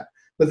do that.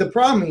 But the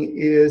problem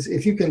is,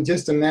 if you can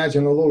just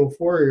imagine a little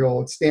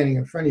 4-year-old standing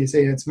in front of you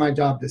saying, it's my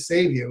job to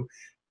save you,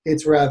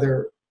 it's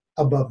rather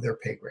above their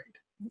pay grade.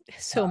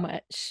 So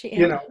much,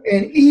 yeah.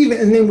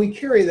 And then we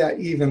carry that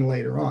even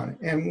later on.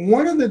 And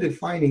one of the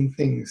defining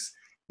things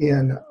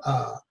in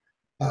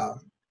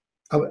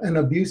an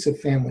abusive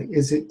family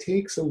is it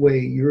takes away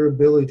your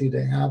ability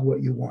to have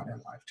what you want in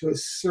life, to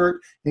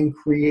assert and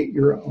create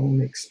your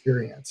own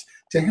experience,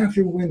 to have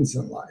your wins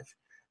in life.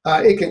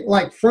 It can,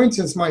 like, for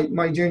instance,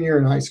 my junior year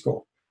in high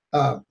school,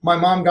 my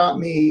mom got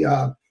me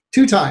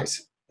 2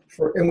 ties,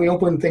 and we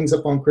opened things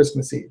up on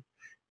Christmas Eve.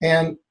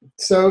 And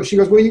so she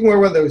goes, well, you can wear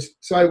one of those.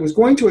 So I was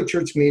going to a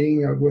church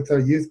meeting with a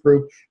youth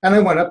group, and I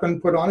went up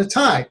and put on a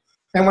tie.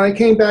 And when I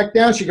came back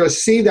down, she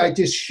goes, see, that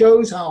just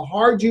shows how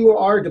hard you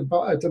are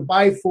to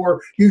buy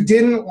for. You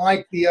didn't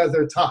like the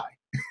other tie.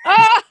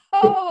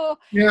 Oh,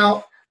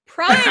 now,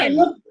 prime.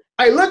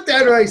 I looked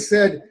at her, I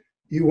said,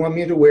 you want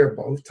me to wear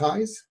both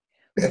ties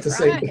at the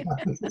same time?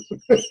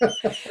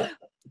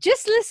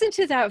 Just listen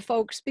to that,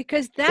 folks,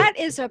 because that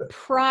is a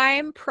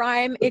prime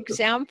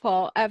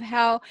example of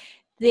how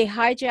the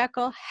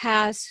hijackal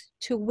has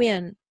to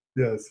win.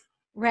 Yes.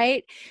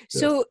 Right?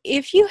 Yes. So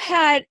if you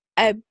had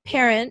a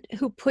parent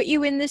who put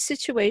you in this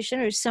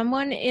situation, or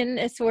someone in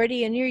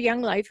authority in your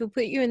young life who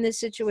put you in this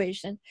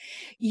situation,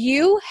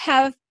 you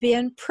have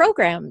been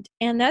programmed.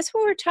 And that's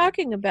what we're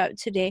talking about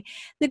today.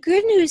 The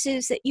good news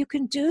is that you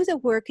can do the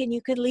work and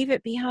you can leave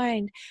it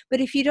behind.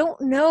 But if you don't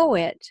know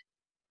it,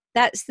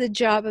 that's the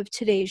job of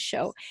today's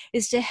show,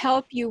 is to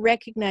help you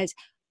recognize,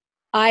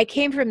 I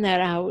came from that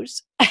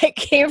house. I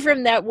came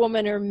from that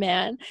woman or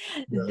man.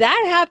 Yes.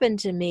 That happened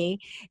to me.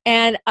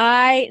 And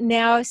I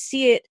now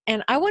see it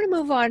and I want to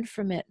move on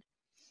from it.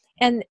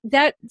 And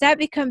that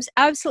becomes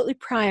absolutely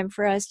prime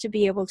for us to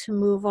be able to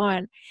move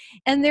on.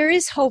 And there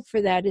is hope for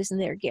that, isn't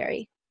there,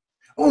 Gary?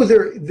 Oh,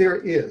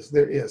 there is.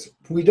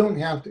 We don't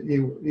have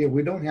to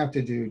we don't have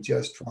to do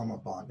just trauma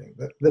bonding.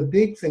 The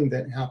big thing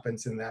that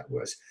happens in that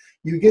was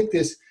you get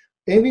this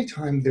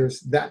anytime there's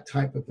that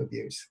type of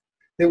abuse.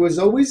 There was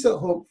always a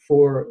hope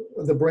for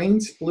the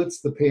brain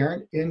splits the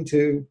parent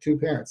into 2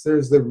 parents.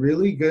 There's the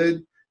really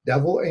good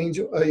devil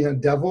angel,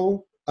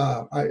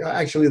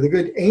 actually the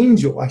good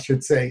angel, I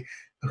should say,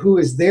 who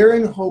is there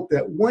in hope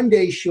that one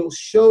day she'll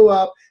show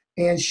up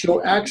and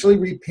she'll actually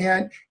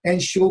repent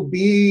and she'll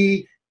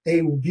be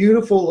a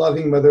beautiful,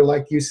 loving mother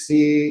like you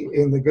see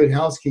in the Good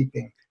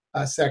Housekeeping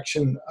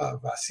section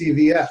of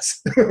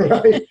CVS,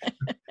 right?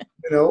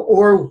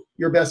 Or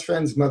your best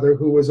friend's mother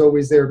who was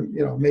always there,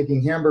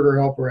 making hamburger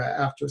helper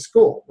after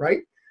school,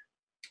 right?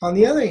 On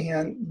the other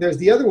hand, there's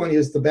the other one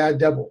is the bad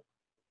devil,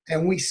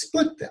 and we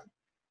split them.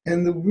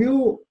 And the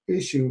real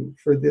issue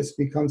for this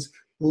becomes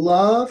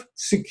love,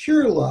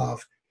 secure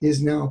love,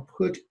 is now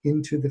put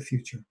into the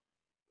future.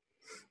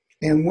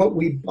 And what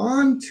we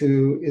bond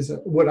to is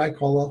what I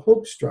call a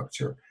hope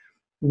structure.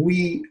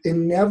 We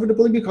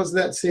inevitably, because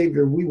of that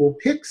savior, we will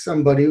pick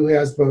somebody who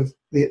has both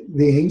the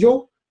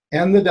angel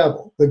and the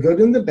devil, the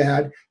good and the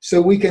bad,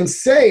 so we can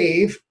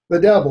save the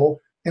devil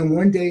and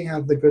one day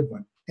have the good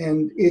one.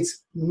 And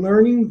it's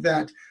learning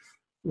that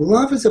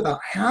love is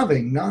about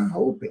having, not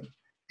hoping.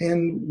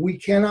 And we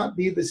cannot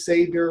be the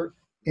savior.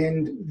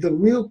 And the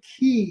real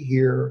key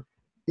here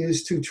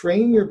is to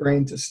train your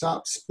brain to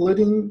stop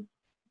splitting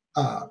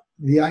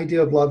the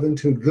idea of love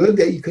into good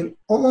that you can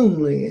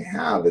only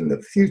have in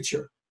the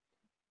future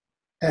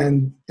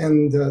and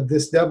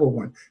this devil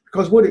one.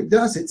 Because what it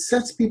does, it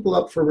sets people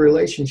up for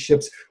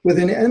relationships with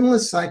an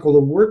endless cycle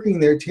of working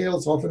their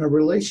tails off in a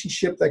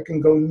relationship that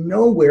can go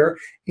nowhere,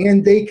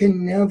 and they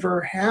can never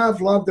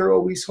have love. They're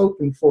always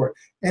hoping for it.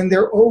 And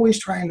they're always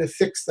trying to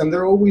fix them.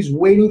 They're always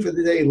waiting for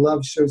the day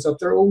love shows up.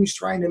 They're always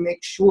trying to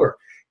make sure.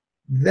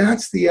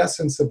 That's the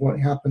essence of what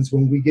happens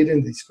when we get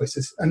into these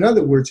places. In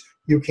other words,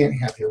 you can't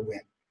have your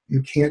win.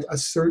 You can't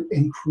assert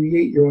and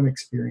create your own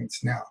experience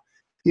now.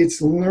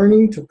 It's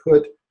learning to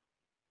put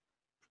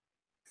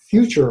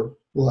future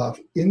love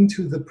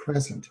into the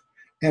present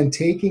and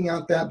taking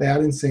out that bad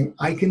and saying,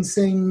 I can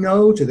say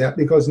no to that,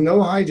 because no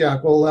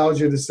hijackal allows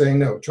you to say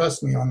no.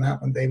 Trust me on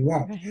that one, they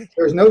won't. Right.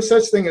 There's no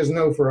such thing as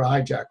no for a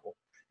hijackal.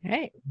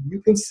 Right.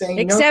 You can say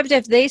no. Except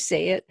if they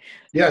say it.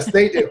 Yes,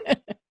 they do.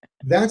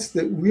 That's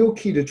the real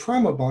key to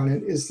trauma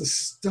bonding, is to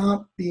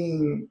stop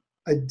being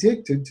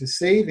addicted to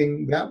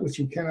saving that which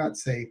you cannot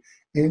save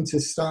and to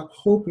stop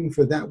hoping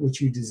for that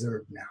which you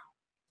deserve now.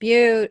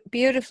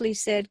 Beautifully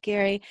said,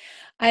 Gary.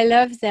 I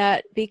love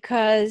that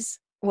because,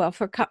 well,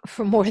 for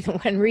more than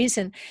one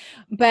reason,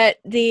 but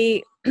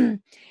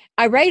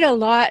I write a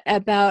lot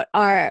about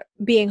our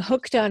being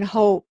hooked on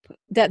hope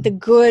that the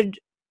good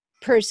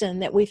person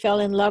that we fell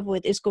in love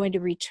with is going to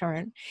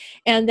return.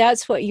 And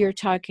that's what you're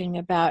talking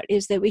about,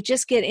 is that we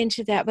just get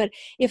into that. But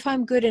if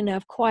I'm good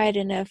enough, quiet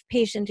enough,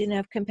 patient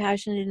enough,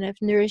 compassionate enough,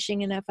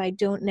 nourishing enough, I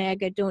don't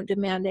nag, I don't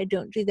demand, I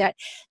don't do that,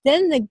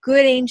 then the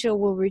good angel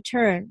will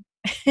return.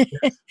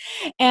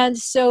 And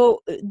so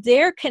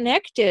they're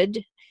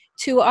connected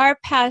to our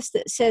past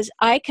that says,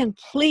 I can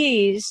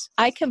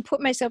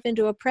put myself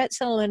into a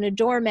pretzel and a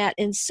doormat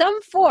in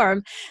some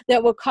form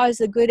that will cause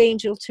the good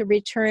angel to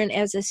return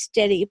as a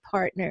steady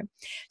partner.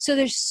 So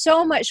there's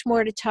so much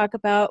more to talk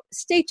about.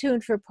 Stay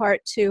tuned for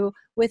part 2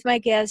 with my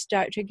guest,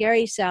 Dr.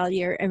 Gary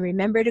Salyer. And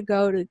remember to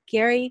go to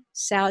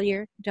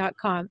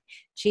GarySalyer.com,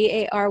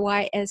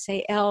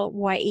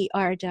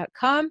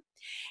 GarySalyer.com.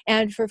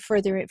 And for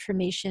further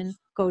information,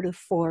 go to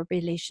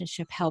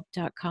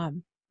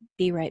forrelationshiphelp.com.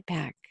 Be right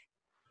back.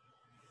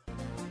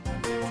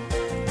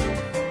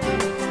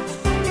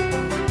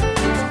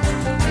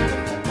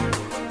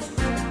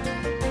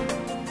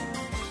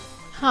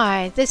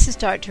 Hi, this is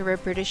Dr.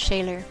 Roberta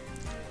Shaler.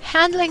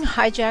 Handling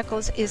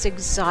hijackals is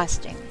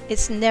exhausting.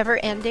 It's never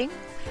ending,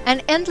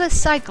 an endless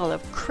cycle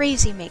of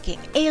crazy making,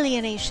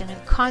 alienation,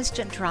 and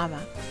constant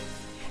drama.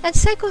 And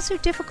cycles are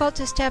difficult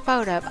to step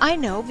out of. I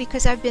know,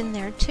 because I've been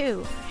there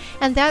too.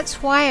 And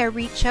that's why I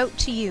reach out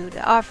to you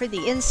to offer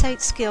the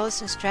insight, skills,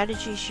 and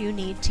strategies you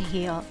need to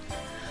heal.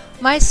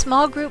 My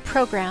small group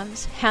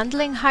programs,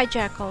 Handling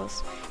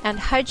Hijackals and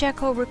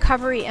Hijackal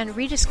Recovery and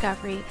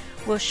Rediscovery,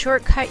 will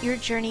shortcut your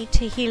journey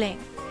to healing,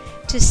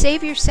 to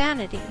save your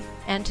sanity,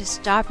 and to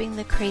stopping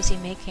the crazy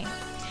making.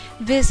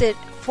 Visit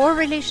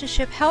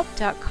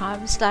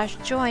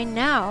forrelationshiphelp.com/join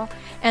now,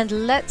 and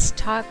let's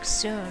talk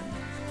soon.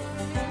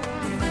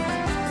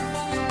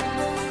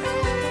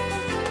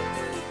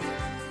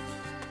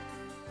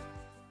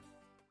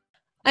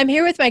 I'm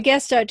here with my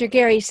guest, Dr.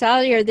 Gary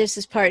Salyer. This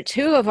is part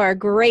 2 of our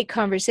great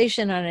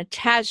conversation on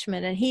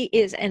attachment, and he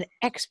is an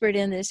expert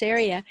in this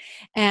area.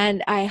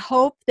 And I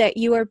hope that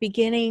you are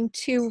beginning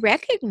to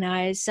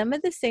recognize some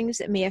of the things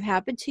that may have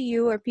happened to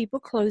you or people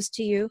close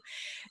to you,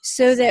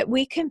 so that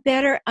we can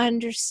better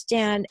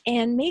understand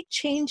and make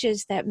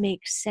changes that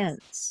make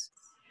sense.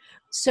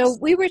 So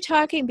we were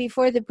talking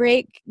before the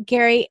break,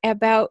 Gary,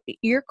 about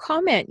your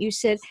comment. You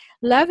said,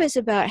 love is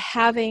about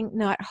having,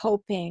 not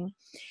hoping.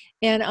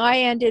 And I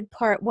ended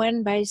part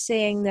 1 by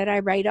saying that I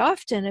write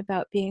often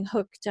about being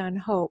hooked on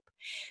hope.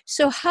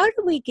 So how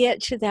do we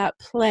get to that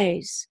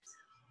place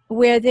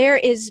where there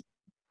is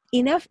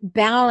enough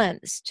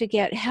balance to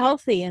get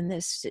healthy in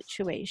this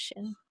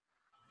situation?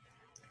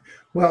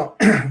 Well,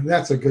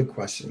 that's a good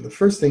question. The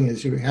first thing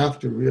is you have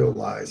to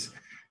realize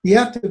you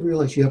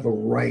have a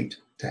right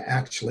to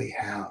actually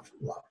have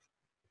love.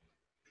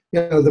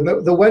 You know,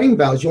 the wedding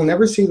vows, you'll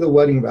never see the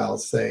wedding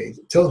vows say,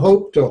 to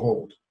hope to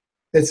hold.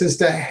 It says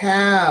to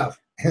have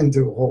and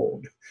to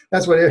hold.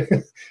 That's what it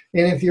is.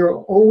 And if you're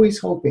always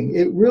hoping,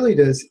 it really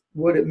does,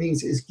 what it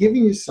means is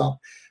giving yourself,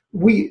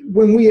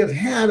 when we have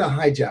had a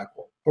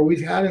hijackal or we've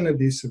had an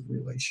abusive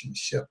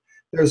relationship,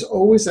 there's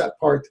always that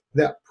part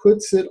that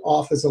puts it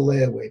off as a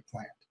layaway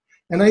plan.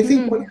 And I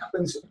think what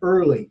happens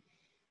early,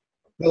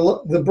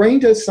 the brain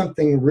does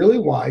something really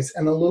wise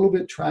and a little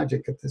bit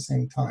tragic at the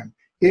same time.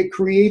 It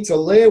creates a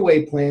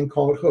layaway plan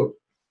called hope,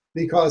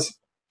 because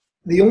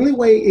the only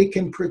way it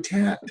can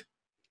protect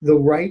the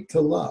right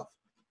to love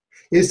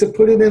is to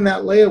put it in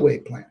that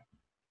layaway plan.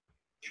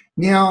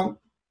 Now,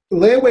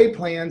 layaway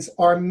plans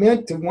are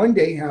meant to one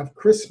day have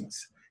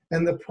Christmas.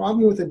 And the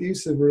problem with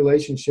abusive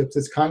relationships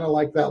is kind of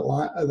like that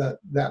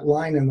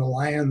line in The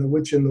Lion, the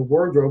Witch, and the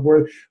Wardrobe,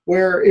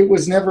 where it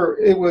was never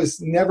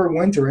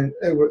winter, and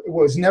it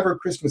was never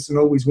Christmas and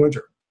always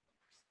winter.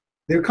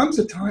 There comes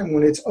a time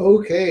when it's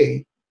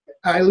okay.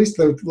 At least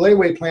the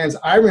layaway plans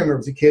I remember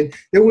as a kid,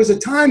 there was a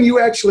time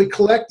you actually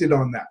collected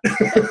on that.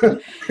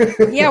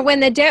 Yeah, when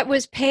the debt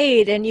was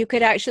paid and you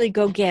could actually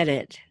go get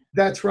it.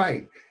 That's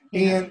right.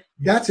 Yeah. And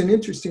that's an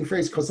interesting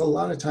phrase, because a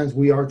lot of times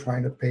we are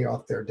trying to pay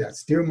off their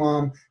debts. Dear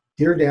mom,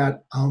 dear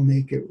dad, I'll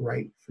make it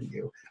right for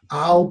you.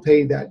 I'll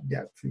pay that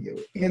debt for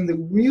you. And the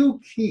real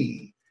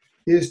key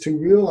is to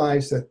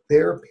realize that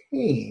their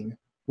pain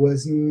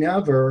was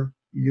never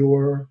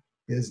your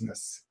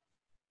business.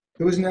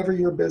 It was never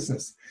your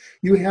business.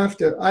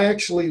 I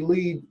actually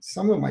lead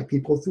some of my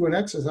people through an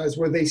exercise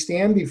where they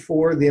stand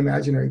before the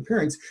imaginary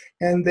parents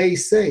and they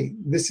say,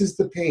 this is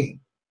the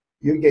pain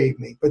you gave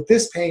me, but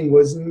this pain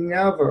was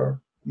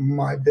never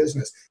my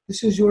business.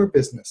 This is your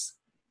business.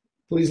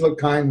 Please look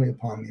kindly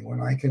upon me when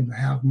I can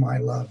have my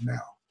love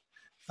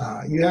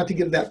now. You have to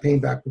give that pain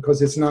back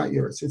because it's not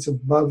yours. It's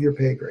above your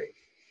pay grade.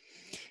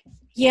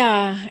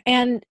 Yeah.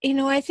 And,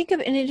 I think of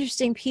an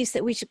interesting piece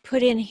that we should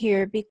put in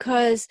here,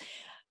 because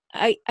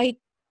I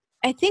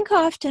think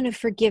often of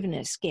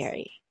forgiveness,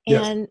 Gary.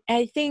 And yes.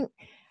 I think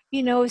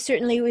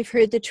Certainly we've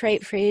heard the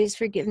trite phrase,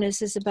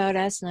 forgiveness is about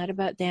us, not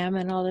about them,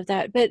 and all of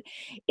that. But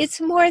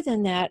it's more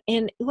than that.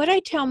 And what I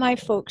tell my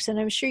folks, and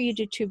I'm sure you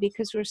do too,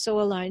 because we're so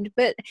aligned,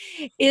 but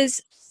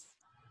is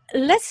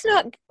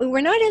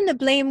we're not in the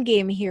blame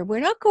game here. We're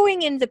not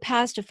going in the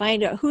past to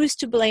find out who's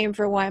to blame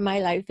for why my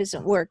life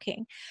isn't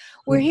working.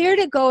 We're here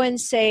to go and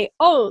say,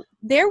 oh,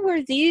 there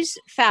were these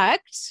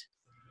facts,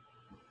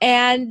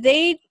 and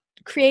they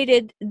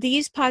created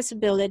these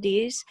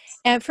possibilities,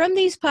 and from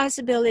these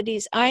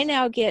possibilities I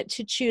now get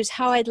to choose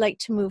how I'd like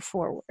to move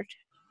forward.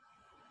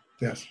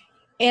 Yes.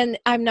 And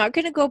I'm not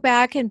going to go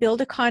back and build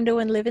a condo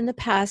and live in the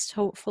past,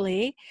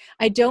 hopefully.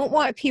 I don't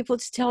want people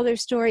to tell their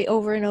story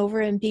over and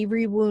over and be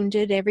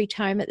rewounded every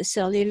time at the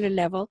cellular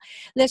level.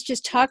 Let's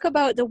just talk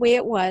about the way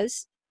it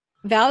was,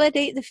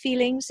 validate the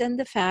feelings and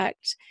the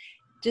facts,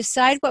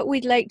 decide what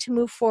we'd like to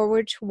move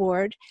forward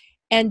toward,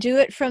 and do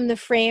it from the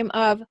frame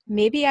of,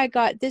 maybe I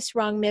got this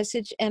wrong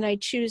message and I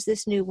choose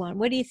this new one.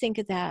 What do you think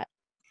of that?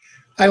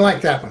 I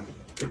like that one.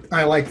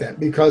 I like that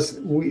because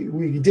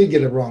we did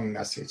get a wrong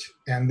message,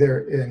 and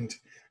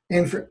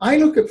I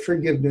look at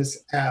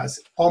forgiveness as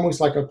almost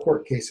like a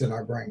court case in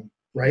our brain,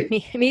 right?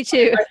 Me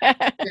too.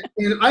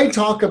 And I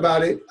talk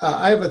about it.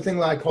 I have a thing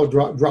that I call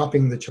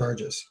dropping the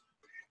charges,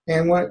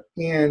 and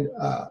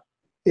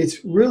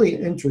it's really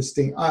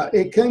interesting.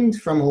 It came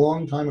from a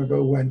long time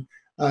ago when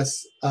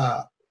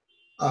I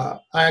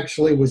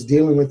actually was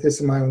dealing with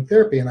this in my own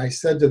therapy, and I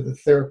said to the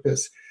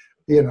therapist,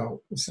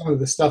 some of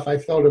the stuff I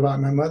felt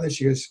about my mother.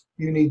 She goes,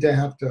 "You need to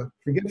have to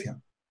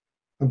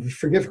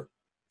forgive her,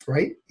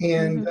 right?"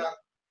 And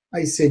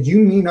I said, "You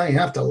mean I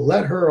have to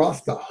let her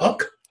off the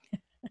hook?"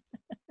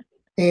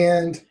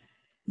 And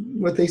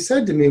what they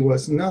said to me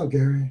was, "No,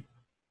 Gary,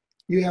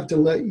 you have to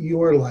let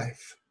your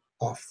life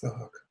off the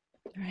hook."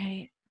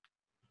 Right.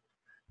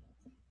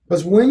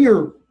 Because when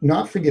you're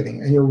not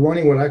forgiving and you're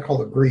running what I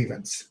call a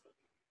grievance,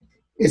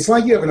 it's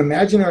like you have an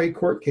imaginary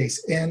court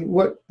case. And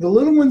what the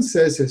little one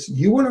says is,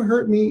 "You want to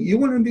hurt me? You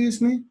want to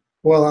abuse me?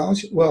 Well,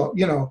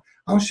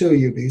 I'll show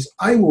you abuse.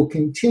 I will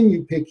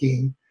continue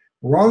picking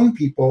wrong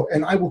people,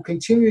 and I will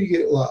continue to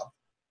get love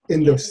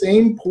in the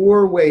same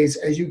poor ways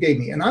as you gave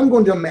me. And I'm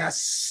going to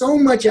amass so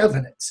much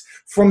evidence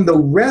from the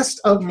rest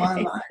of my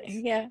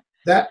life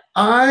that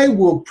I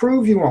will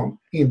prove you wrong.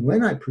 And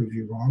when I prove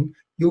you wrong,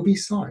 you'll be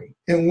sorry.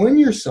 And when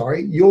you're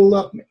sorry, you'll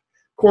love me."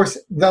 Of course,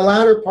 the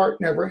latter part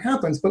never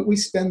happens, but we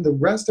spend the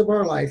rest of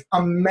our life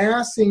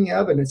amassing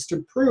evidence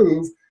to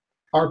prove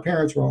our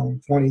parents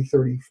wrong 20,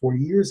 30, 40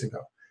 years ago.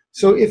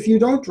 So if you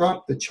don't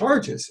drop the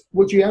charges,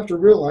 what you have to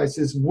realize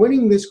is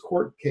winning this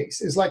court case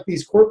is like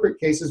these corporate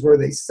cases where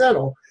they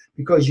settle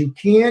because you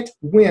can't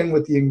win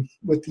with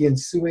the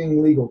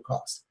ensuing legal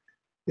costs.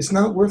 It's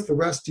not worth the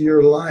rest of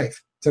your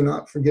life to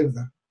not forgive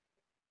them,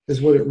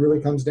 is what it really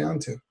comes down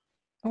to.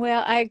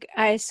 Well,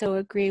 I so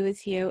agree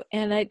with you,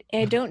 and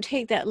I don't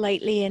take that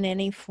lightly in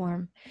any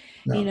form.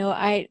 No.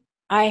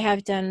 I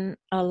have done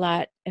a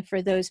lot. And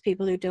for those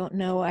people who don't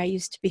know, I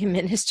used to be a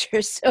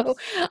minister, so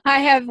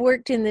I have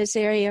worked in this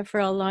area for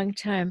a long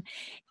time.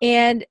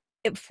 And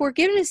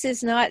forgiveness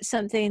is not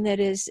something that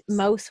is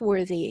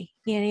mouth-worthy,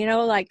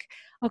 like,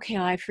 okay,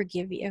 I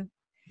forgive you.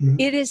 Mm-hmm.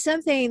 It is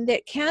something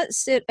that can't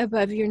sit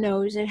above your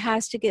nose. It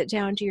has to get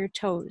down to your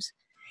toes.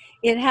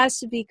 It has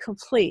to be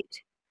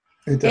complete.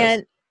 It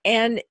does.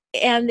 And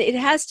it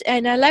has to,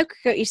 and I like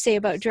what you say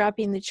about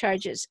dropping the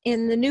charges.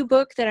 In the new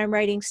book that I'm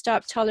writing,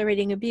 Stop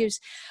Tolerating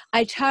Abuse,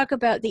 I talk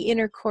about the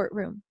inner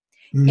courtroom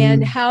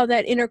and how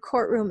that inner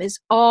courtroom is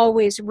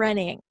always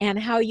running and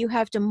how you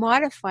have to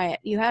modify it.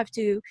 You have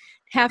to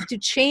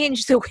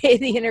change the way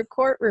the inner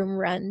courtroom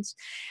runs.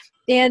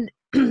 And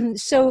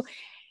so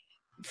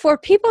for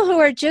people who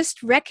are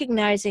just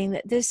recognizing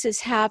that this has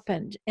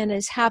happened and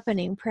is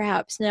happening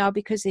perhaps now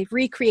because they've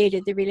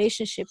recreated the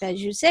relationship,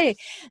 as you say,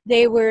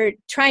 they were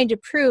trying to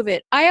prove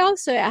it. I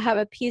also have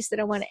a piece that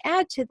I want to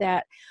add to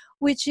that,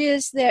 which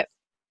is that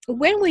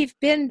when we've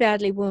been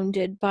badly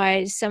wounded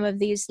by some of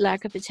these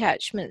lack of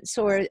attachments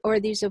or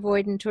these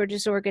avoidant or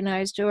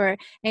disorganized or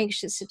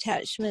anxious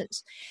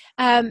attachments,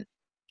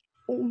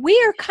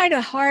 we are kind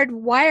of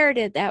hardwired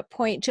at that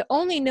point to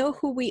only know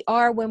who we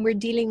are when we're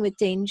dealing with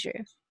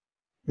danger.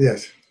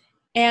 Yes.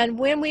 And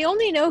when we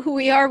only know who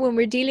we are when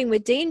we're dealing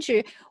with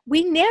danger,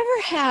 we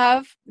never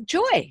have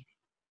joy.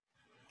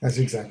 That's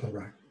exactly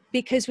right.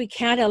 Because we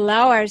can't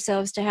allow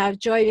ourselves to have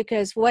joy,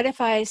 because what if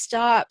I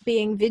stop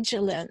being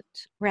vigilant,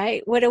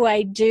 right? What do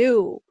I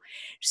do?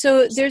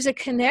 So there's a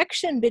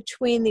connection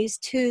between these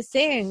two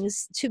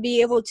things to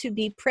be able to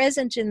be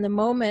present in the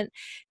moment,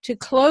 to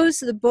close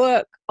the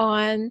book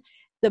on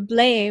the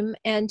blame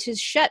and to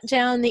shut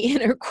down the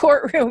inner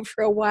courtroom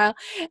for a while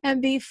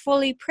and be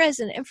fully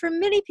present. And for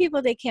many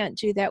people, they can't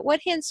do that. What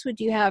hints would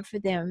you have for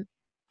them?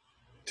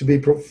 To be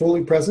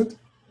fully present?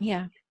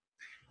 Yeah.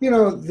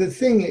 The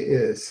thing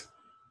is,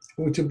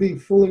 to be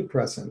fully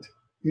present,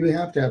 you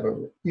have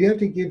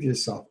to give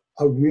yourself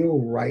a real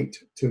right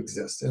to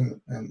exist.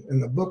 And in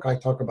the book, I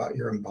talk about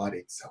your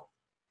embodied self.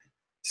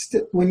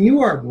 when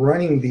you are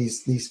running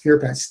these fear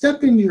patterns,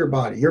 step into your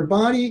body. Your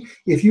body,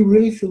 if you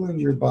really feel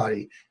into your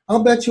body,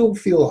 I'll bet you'll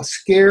feel a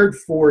scared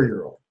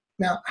 4-year-old.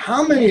 Now,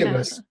 how many of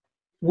us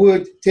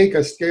would take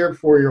a scared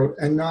 4-year-old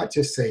and not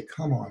just say,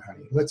 come on,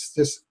 honey, let's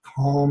just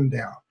calm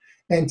down,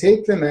 and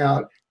take them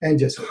out and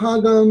just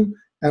hug them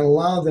and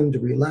allow them to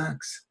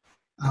relax?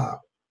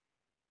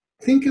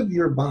 Think of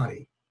your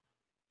body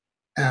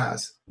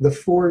as the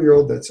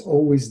 4-year-old that's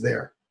always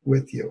there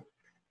with you.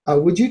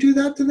 Would you do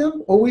that to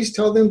them? Always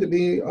tell them to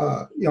be,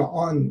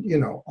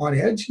 on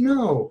edge?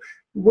 No.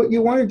 What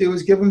you want to do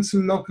is give them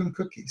some milk and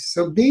cookies.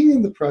 So being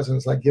in the present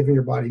is like giving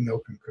your body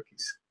milk and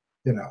cookies.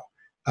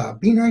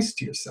 Be nice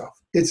to yourself.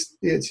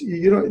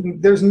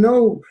 There's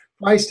no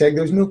price tag.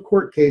 There's no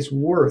court case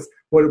worth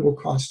what it will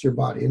cost your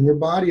body. And your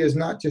body is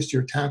not just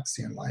your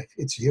taxi in life.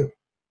 It's you.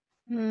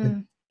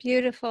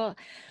 Beautiful.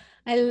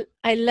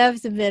 I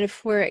love the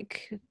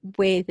metaphoric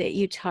way that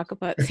you talk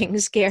about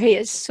things, Gary.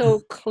 It's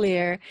so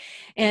clear.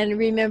 And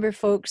remember,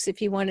 folks,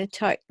 if you want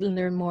to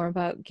learn more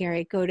about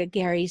Gary, go to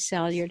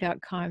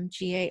GarySalyer.com,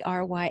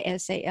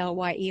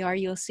 GarySalyer.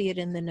 You'll see it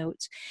in the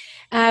notes.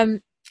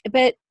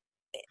 But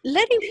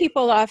letting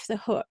people off the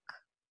hook.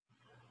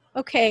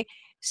 Okay,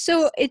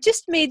 so it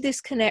just made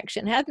this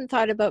connection. Hadn't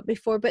thought about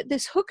before, but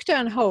this hooked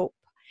on hope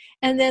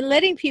and then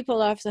letting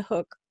people off the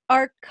hook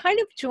are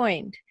kind of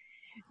joined.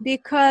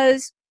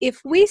 Because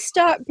if we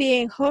stop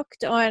being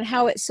hooked on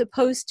how it's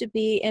supposed to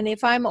be, and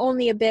if I'm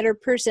only a better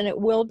person, it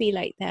will be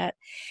like that.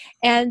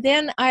 And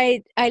then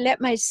I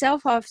let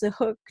myself off the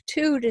hook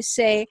too, to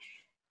say,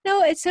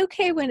 no, it's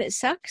okay when it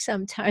sucks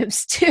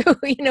sometimes too.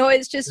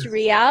 It's just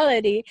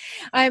reality.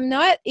 I'm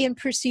not in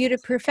pursuit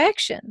of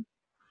perfection.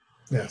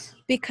 Yes.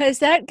 Because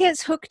that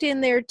gets hooked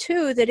in there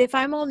too, that if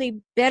I'm only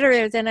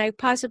better than I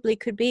possibly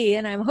could be,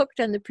 and I'm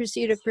hooked on the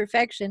pursuit of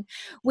perfection,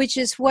 which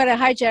is what a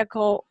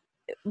hijackal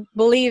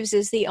believes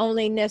is the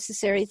only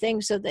necessary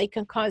thing so they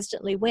can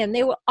constantly win.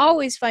 They will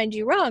always find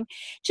you wrong.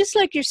 Just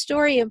like your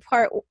story in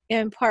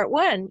part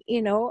one,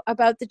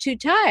 about the 2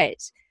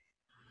 ties.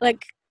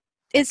 Like,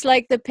 it's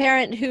like the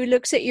parent who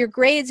looks at your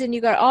grades and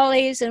you got all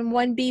A's and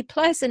 1 B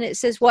plus, and it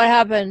says, what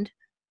happened?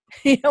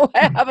 What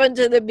happened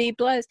to the B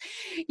plus?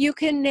 You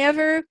can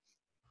never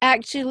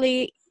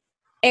actually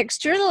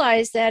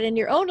externalize that in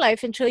your own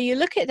life until you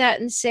look at that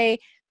and say,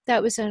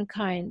 that was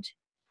unkind.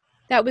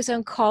 That was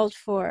uncalled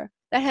for.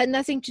 That had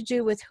nothing to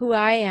do with who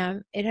I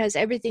am. It has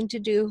everything to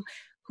do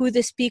who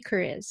the speaker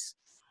is.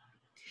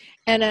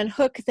 And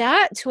unhook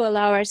that to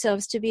allow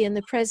ourselves to be in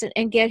the present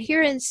and get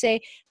here and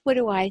say, what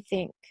do I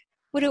think?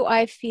 What do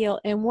I feel?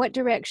 And what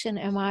direction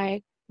am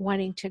I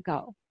wanting to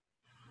go?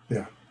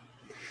 Yeah.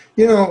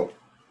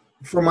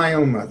 For my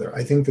own mother,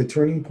 I think the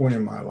turning point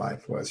in my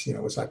life was,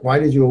 was like, why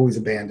did you always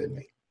abandon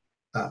me?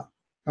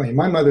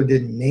 My mother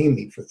didn't name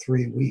me for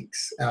 3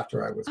 weeks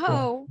after I was born.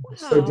 I was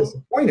so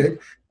disappointed.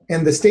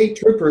 And the state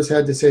troopers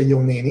had to say,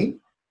 you'll name me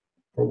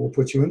or we'll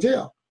put you in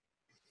jail.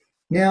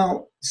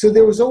 Now, so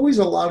there was always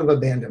a lot of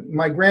abandonment.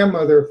 My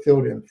grandmother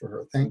filled in for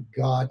her. Thank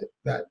God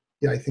that,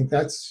 I think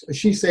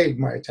she saved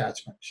my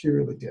attachment. She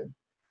really did.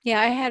 Yeah,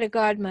 I had a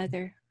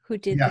godmother who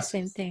did the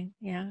same thing.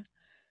 Yeah.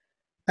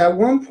 At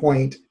one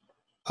point,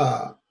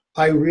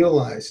 I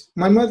realized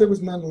my mother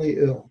was mentally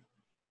ill.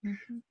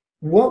 Mm-hmm.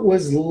 What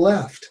was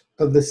left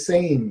of the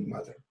sane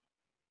mother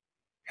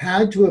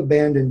had to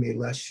abandon me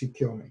lest she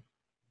kill me.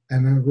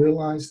 And I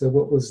realized that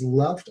what was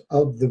left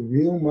of the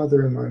real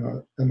mother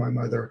and my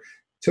mother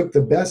took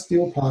the best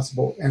deal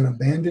possible and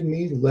abandoned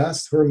me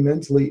lest her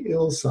mentally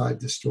ill side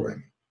destroy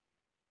me.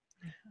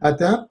 At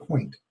that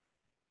point,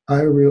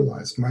 I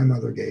realized my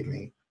mother gave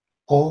me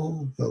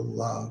all the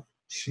love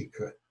she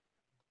could.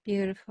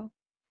 Beautiful.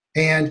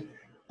 And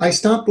I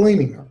stopped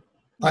blaming her.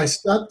 I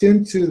stepped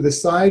into the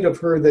side of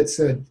her that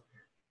said,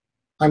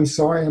 I'm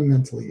sorry I'm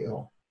mentally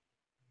ill.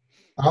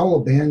 I'll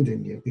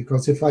abandon you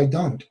because if I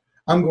don't,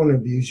 I'm going to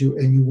abuse you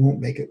and you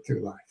won't make it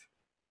through life.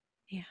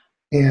 Yeah.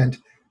 And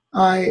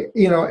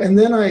and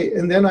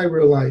then I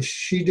realized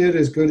she did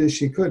as good as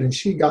she could, and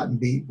she gotten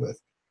beat with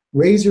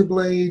razor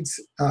blades,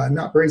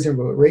 not razor,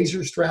 but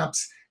razor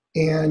straps.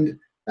 And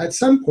at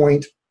some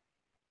point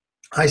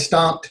I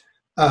stopped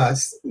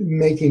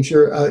making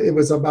sure it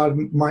was about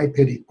my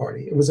pity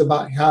party. It was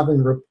about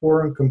having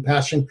rapport and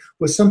compassion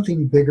with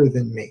something bigger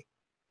than me.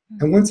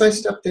 And once I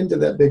stepped into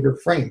that bigger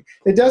frame,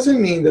 it doesn't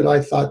mean that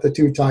I thought the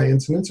 2 tie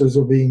incidents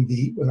or being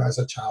beat when I was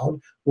a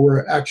child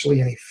were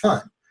actually any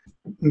fun.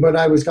 But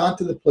I got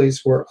to the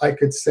place where I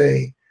could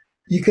say,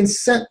 you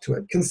consent to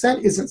it.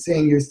 Consent isn't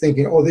saying you're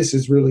thinking, oh, this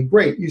is really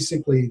great. You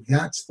simply,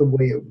 that's the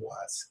way it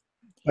was.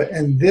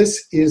 And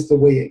this is the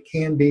way it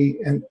can be.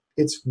 And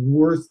it's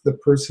worth the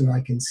person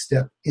I can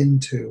step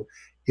into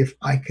if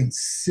I can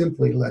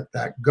simply let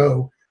that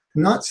go.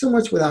 Not so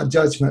much without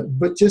judgment,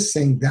 but just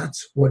saying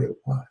that's what it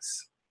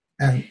was.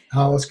 And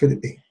how else could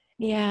it be?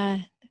 Yeah,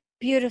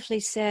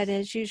 beautifully said,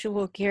 as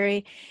usual,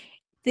 Gary.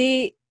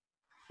 The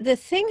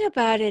thing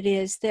about it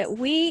is that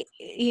we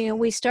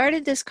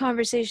started this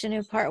conversation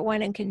in part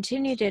 1 and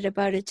continued it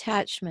about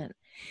attachment.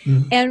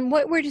 Mhm. And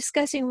what we're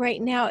discussing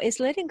right now is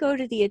letting go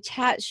to the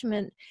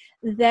attachment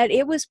that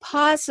it was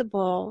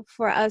possible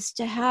for us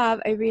to have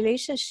a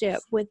relationship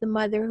with the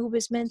mother who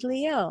was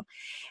mentally ill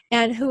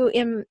and who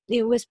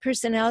it was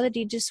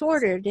personality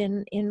disordered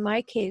in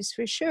my case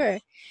for sure.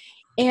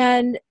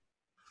 And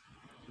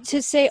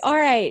to say, all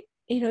right,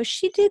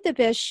 she did the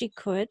best she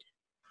could.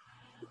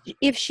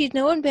 If she'd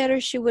known better,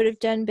 she would have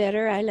done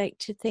better, I like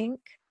to think.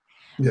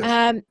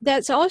 Yes.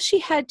 That's all she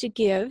had to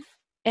give,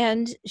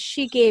 and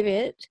she gave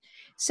it.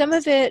 Some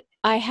of it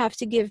I have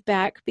to give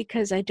back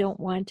because I don't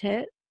want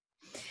it.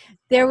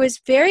 There was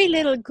very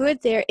little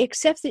good there,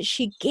 except that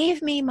she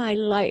gave me my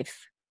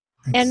life.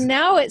 And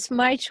now it's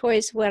my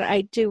choice what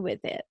I do with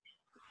it.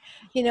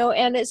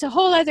 And it's a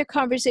whole other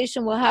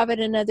conversation. We'll have it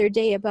another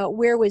day about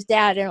where was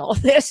dad and all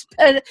this.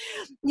 But,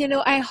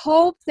 I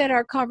hope that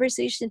our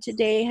conversation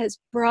today has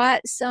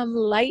brought some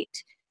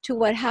light to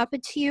what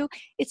happened to you.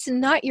 It's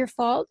not your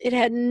fault. It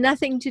had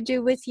nothing to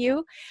do with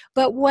you.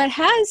 But what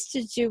has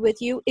to do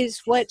with you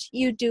is what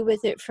you do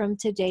with it from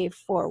today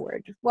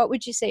forward. What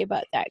would you say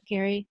about that,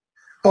 Gary?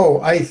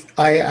 Oh,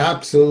 I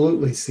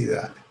absolutely see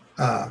that.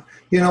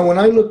 When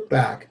I look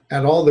back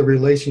at all the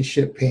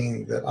relationship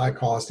pain that I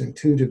caused in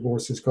 2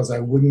 divorces because I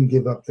wouldn't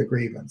give up the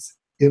grievance,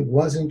 it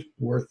wasn't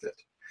worth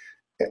it.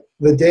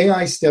 The day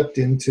I stepped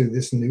into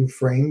this new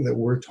frame that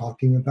we're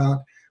talking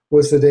about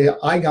was the day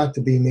I got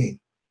to be me.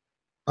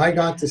 I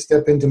got to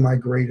step into my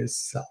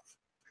greatest self.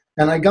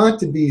 And I got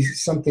to be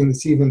something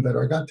that's even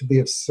better. I got to be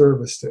of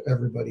service to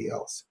everybody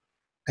else.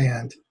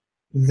 And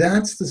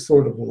that's the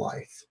sort of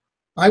life.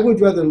 I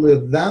would rather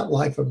live that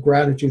life of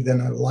gratitude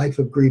than a life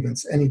of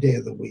grievance any day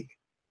of the week.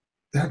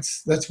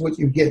 That's what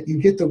you get. You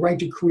get the right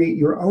to create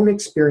your own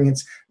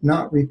experience,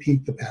 not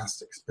repeat the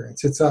past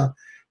experience.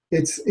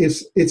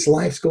 It's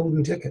life's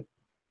golden ticket.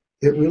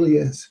 It really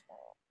is.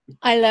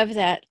 I love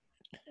that.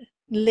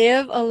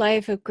 Live a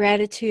life of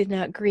gratitude,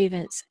 not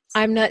grievance.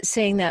 I'm not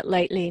saying that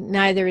lightly.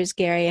 Neither is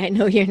Gary. I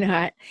know you're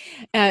not.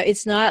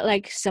 It's not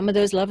like some of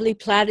those lovely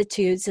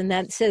platitudes and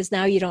that says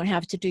now you don't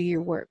have to do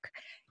your work.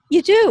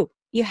 You do.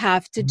 You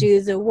have to do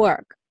the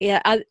work.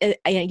 Yeah,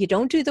 you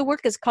don't do the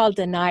work. It's called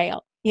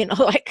denial.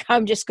 Like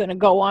I'm just going to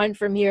go on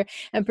from here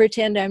and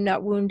pretend I'm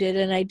not wounded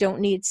and I don't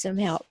need some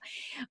help.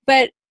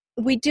 But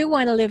we do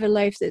want to live a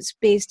life that's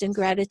based in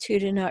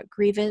gratitude and not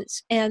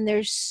grievance. And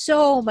there's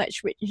so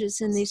much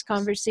richness in these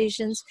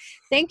conversations.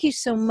 Thank you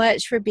so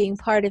much for being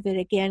part of it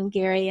again,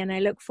 Gary. And I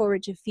look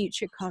forward to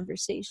future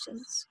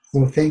conversations.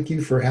 Well, thank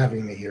you for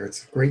having me here.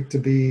 It's great to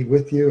be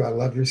with you. I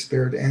love your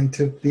spirit and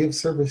to be of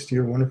service to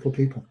your wonderful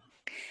people.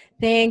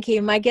 Thank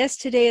you. My guest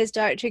today is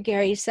Dr.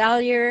 Gary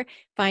Salyer.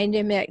 Find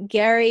him at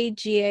Gary,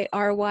 Gary,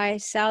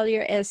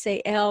 Salyer,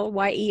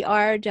 SALYER.com.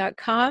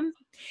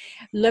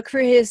 Look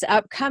for his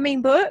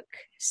upcoming book,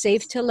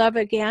 Safe to Love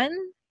Again.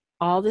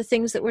 All the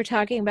things that we're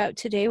talking about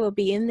today will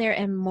be in there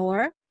and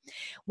more.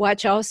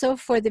 Watch also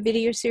for the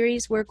video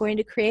series we're going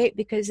to create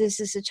because this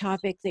is a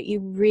topic that you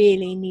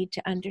really need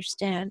to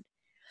understand.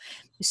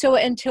 So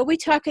until we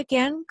talk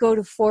again, go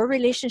to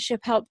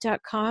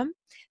forrelationshiphelp.com.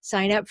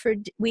 Sign up for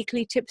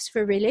weekly tips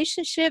for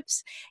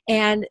relationships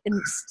and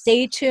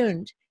stay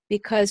tuned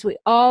because we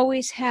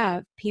always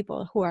have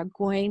people who are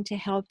going to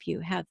help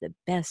you have the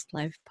best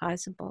life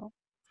possible.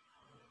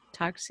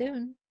 Talk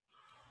soon.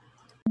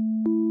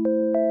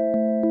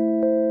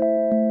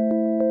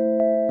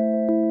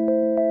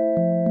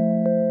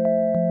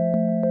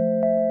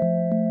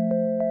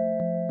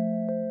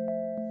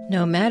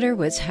 No matter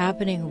what's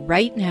happening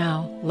right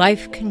now,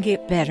 life can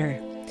get better.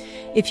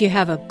 If you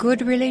have a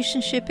good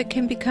relationship, it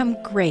can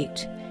become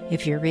great.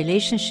 If your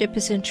relationship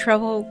is in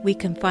trouble, we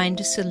can find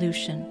a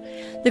solution.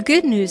 The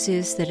good news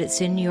is that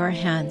it's in your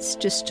hands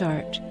to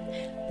start.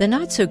 The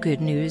not so good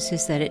news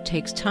is that it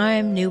takes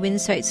time, new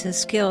insights and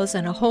skills,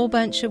 and a whole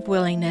bunch of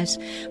willingness.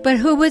 But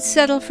who would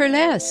settle for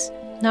less?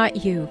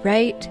 Not you,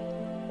 right?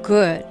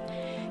 Good.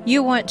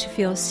 You want to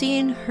feel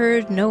seen,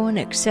 heard, known,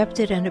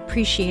 accepted, and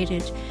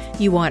appreciated.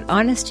 You want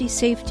honesty,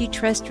 safety,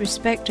 trust,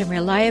 respect, and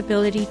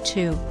reliability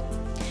too.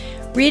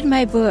 Read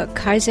my book,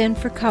 Kaizen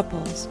for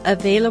Couples,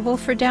 available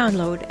for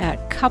download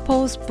at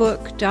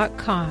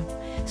couplesbook.com.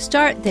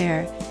 Start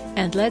there,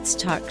 and let's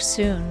talk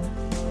soon.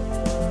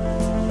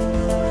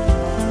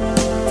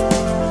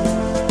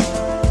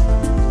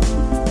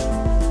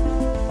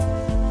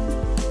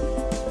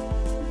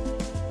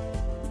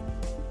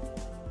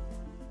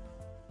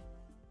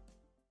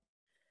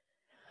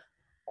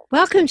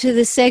 Welcome to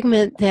the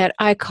segment that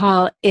I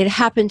call It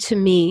Happened to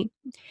Me.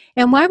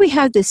 And why we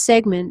have this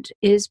segment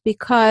is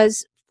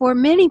because for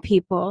many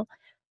people,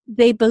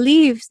 they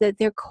believe that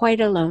they're quite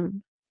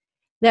alone.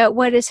 That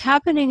what is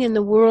happening in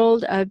the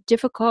world of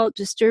difficult,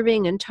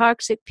 disturbing, and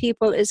toxic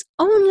people is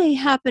only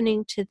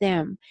happening to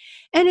them.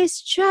 And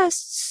it's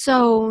just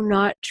so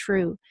not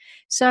true.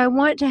 So I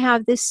want to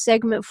have this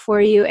segment for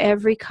you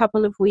every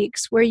couple of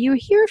weeks where you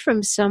hear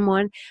from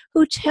someone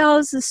who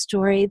tells the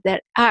story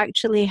that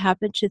actually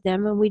happened to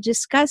them, and we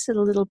discuss it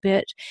a little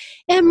bit.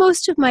 And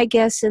most of my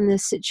guests in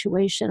this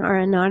situation are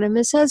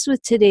anonymous, as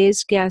with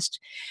today's guest.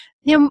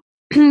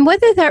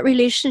 whether that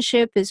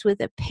relationship is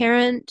with a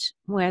parent,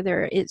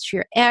 whether it's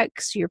your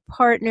ex, your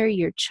partner,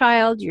 your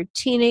child, your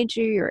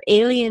teenager, your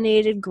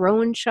alienated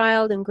grown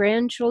child and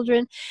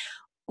grandchildren,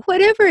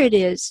 whatever it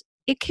is,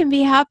 it can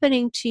be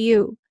happening to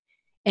you.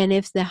 And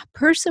if the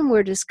person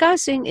we're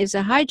discussing is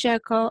a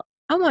hijackal,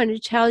 I want to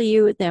tell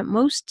you that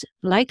most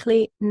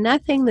likely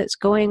nothing that's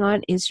going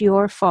on is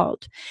your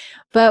fault.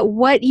 But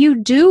what you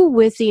do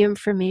with the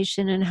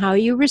information and how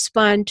you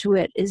respond to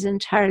it is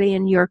entirely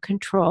in your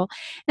control.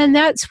 And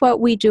that's what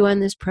we do on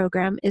this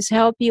program, is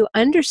help you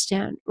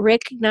understand,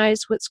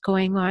 recognize what's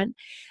going on,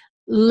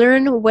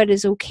 learn what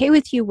is okay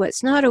with you,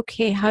 what's not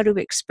okay, how to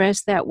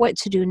express that, what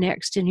to do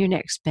next, and your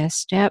next best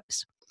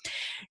steps.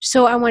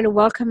 So I want to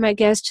welcome my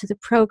guest to the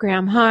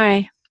program.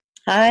 Hi.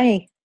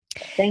 Hi.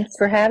 Thanks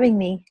for having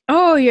me.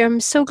 Oh, I'm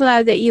so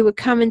glad that you would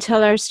come and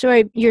tell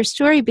your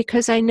story,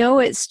 because I know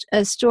it's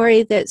a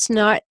story that's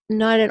not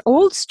an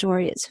old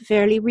story. It's a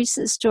fairly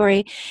recent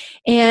story,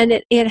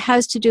 and it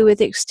has to do with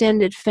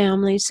extended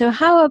family. So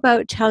how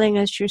about telling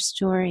us your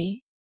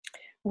story?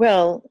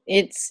 Well,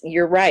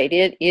 you're right.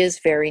 It is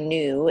very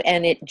new,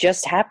 and it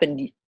just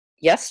happened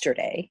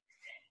yesterday.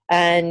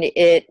 And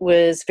it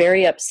was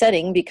very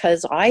upsetting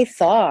because I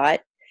thought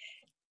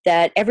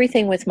that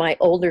everything with my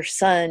older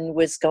son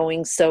was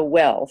going so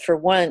well. For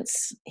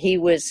once, he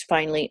was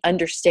finally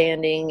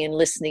understanding and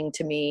listening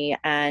to me,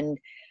 and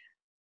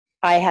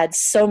I had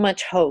so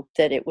much hope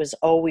that it was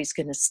always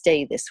going to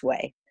stay this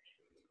way.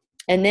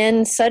 And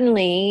then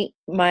suddenly,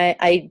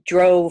 I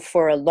drove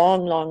for a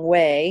long, long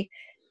way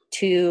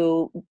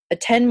to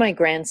attend my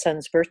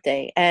grandson's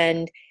birthday,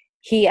 and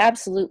he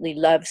absolutely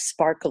loves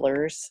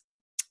sparklers.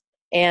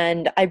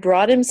 And I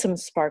brought him some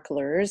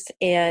sparklers,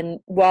 and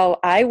while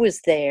I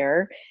was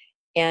there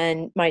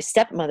and my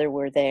stepmother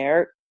were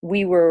there,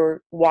 we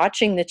were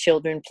watching the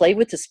children play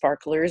with the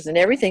sparklers, and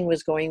everything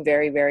was going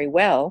very, very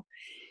well.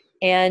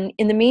 And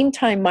in the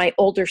meantime, my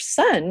older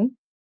son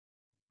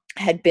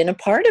had been a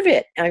part of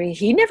it. I mean,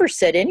 he never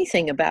said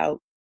anything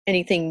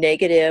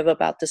negative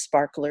about the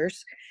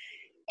sparklers.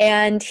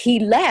 And he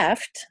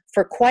left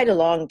for quite a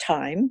long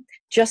time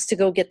just to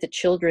go get the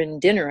children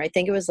dinner. I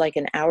think it was like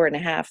an hour and a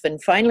half.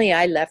 And finally,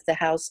 I left the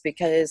house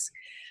because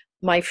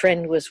my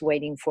friend was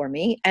waiting for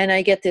me. And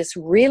I get this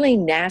really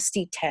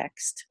nasty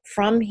text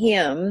from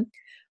him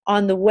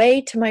on the way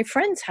to my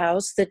friend's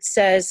house that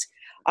says,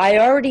 "I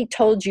already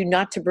told you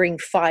not to bring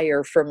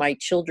fire for my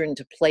children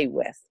to play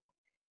with."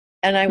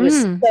 And I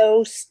was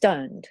so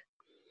stunned.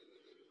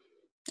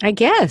 I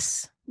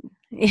guess.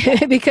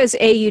 Because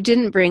A, you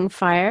didn't bring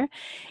fire,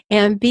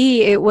 and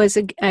B, it was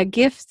a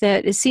gift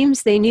that it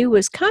seems they knew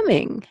was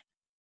coming.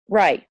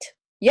 Right.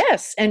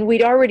 Yes. And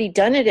we'd already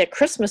done it at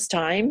Christmas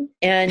time,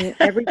 and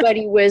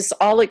everybody was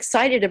all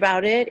excited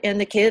about it,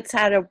 and the kids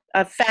had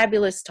a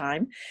fabulous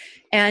time.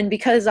 And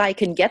because I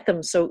can get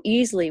them so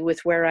easily with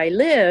where I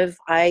live,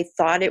 I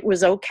thought it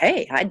was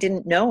okay. I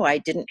didn't know I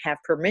didn't have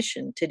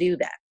permission to do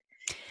that.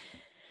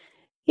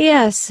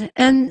 Yes,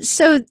 and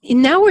so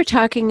now we're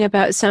talking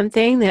about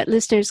something that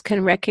listeners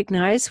can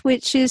recognize,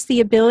 which is the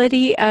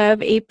ability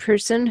of a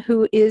person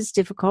who is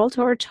difficult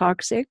or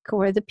toxic,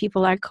 or the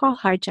people I call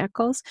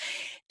hijackals,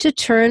 to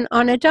turn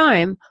on a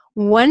dime.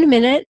 1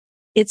 minute,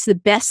 it's the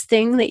best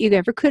thing that you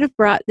ever could have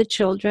brought the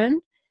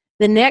children.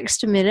 The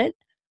next minute,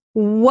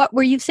 what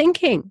were you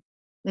thinking?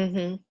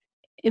 Mm-hmm.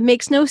 It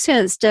makes no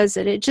sense, does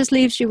it? It just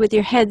leaves you with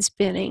your head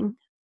spinning.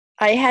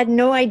 I had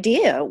no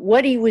idea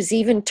what he was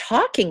even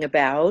talking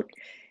about.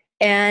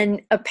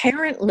 And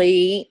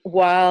apparently,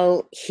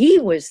 while he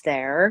was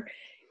there,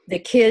 the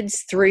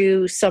kids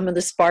threw some of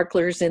the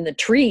sparklers in the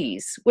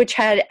trees, which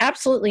had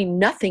absolutely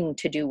nothing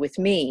to do with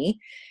me.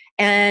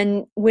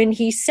 And when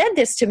he said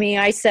this to me,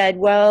 I said,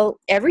 well,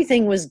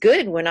 everything was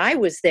good when I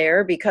was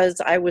there because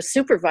I was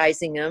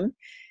supervising them.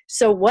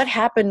 So what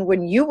happened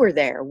when you were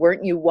there?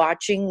 Weren't you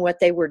watching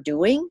what they were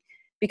doing?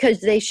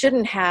 Because they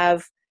shouldn't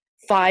have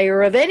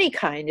fire of any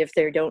kind if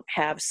they don't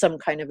have some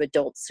kind of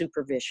adult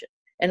supervision.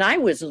 And I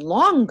was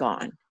long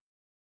gone.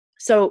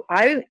 So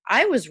I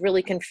was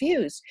really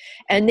confused.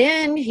 And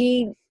then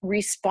he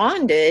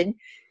responded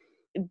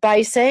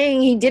by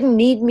saying he didn't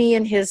need me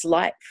in his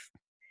life.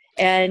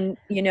 And,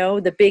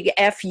 the big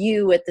F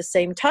you at the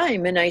same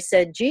time. And I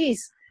said,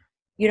 geez,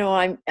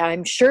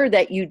 I'm sure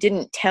that you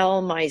didn't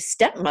tell my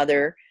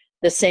stepmother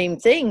the same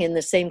thing in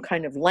the same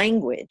kind of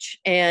language.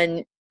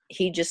 And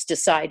he just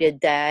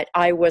decided that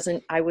I was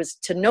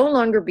to no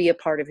longer be a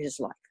part of his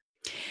life.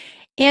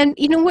 And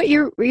you know what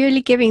you're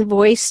really giving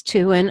voice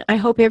to, and I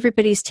hope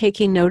everybody's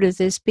taking note of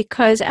this,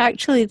 because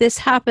actually this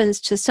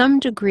happens to some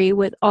degree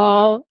with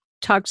all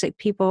toxic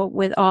people,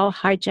 with all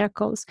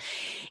hijackals.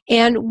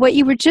 And what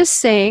you were just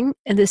saying,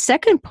 and the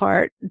second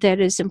part that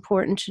is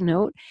important to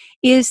note,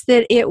 is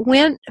that it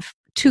went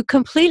to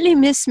completely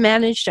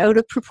mismanaged, out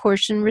of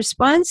proportion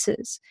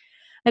responses.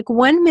 Like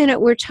 1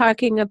 minute we're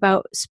talking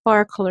about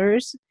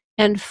sparklers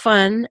and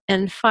fun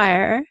and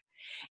fire,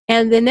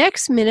 and the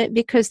next minute,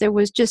 because there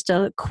was just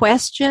a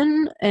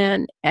question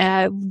and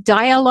a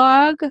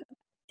dialogue,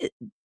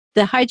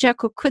 the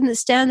hijackal couldn't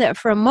stand that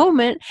for a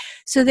moment.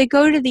 So they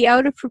go to the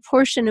out of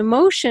proportion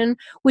emotion,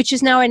 which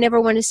is now I never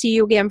want to see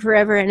you again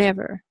forever and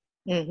ever.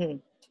 Mm-hmm.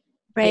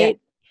 Right?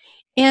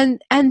 Yeah.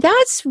 And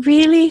that's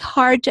really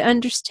hard to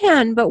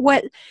understand. But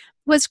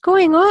what's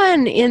going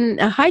on in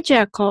a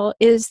hijackal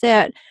is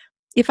that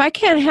if I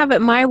can't have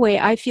it my way,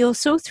 I feel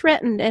so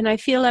threatened and I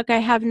feel like I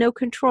have no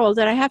control,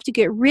 that I have to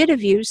get rid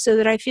of you so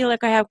that I feel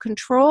like I have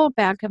control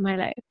back in my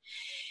life.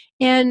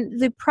 And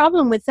the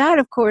problem with that,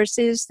 of course,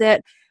 is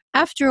that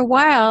after a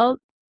while,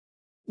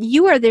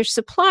 you are their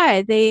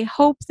supply. They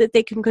hope that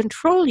they can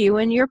control you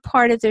and you're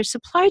part of their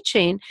supply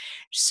chain.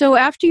 So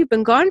after you've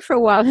been gone for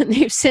a while and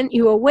they've sent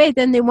you away,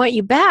 then they want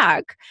you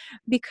back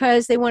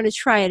because they want to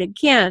try it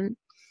again.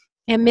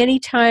 And many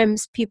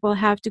times people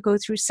have to go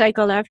through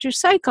cycle after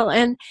cycle.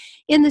 And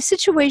in the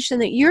situation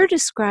that you're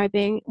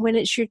describing, when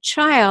it's your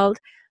child,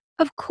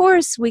 of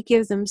course we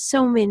give them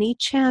so many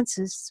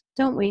chances,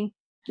 don't we?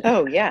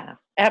 Oh, yeah,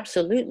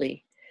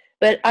 absolutely.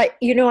 But I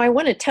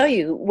want to tell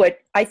you what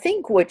I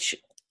think which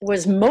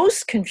was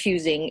most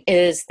confusing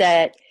is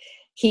that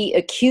he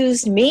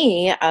accused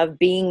me of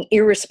being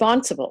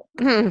irresponsible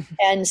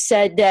and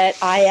said that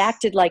I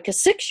acted like a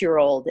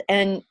 6-year-old.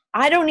 And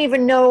I don't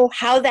even know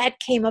how that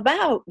came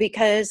about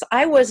because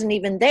I wasn't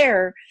even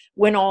there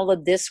when all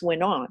of this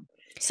went on.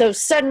 So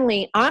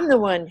suddenly I'm the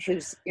one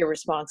who's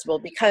irresponsible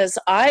because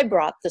I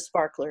brought the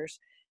sparklers,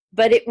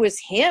 but it was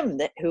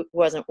him who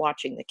wasn't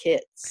watching the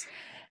kids.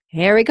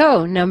 Here we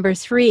go. Number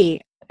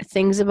 3,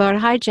 things about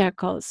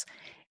hijackals.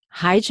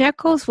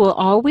 Hijackals will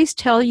always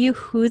tell you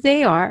who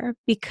they are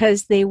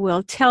because they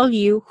will tell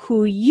you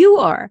who you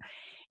are.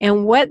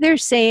 And what they're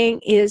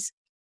saying is,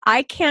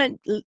 I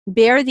can't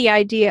bear the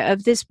idea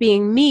of this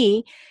being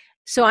me,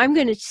 so I'm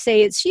going to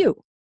say it's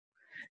you.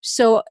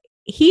 So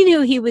he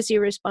knew he was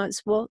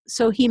irresponsible,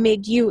 so he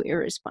made you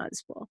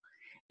irresponsible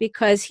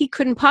because he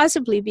couldn't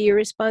possibly be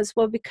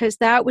irresponsible because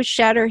that would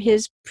shatter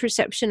his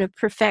perception of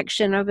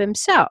perfection of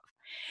himself.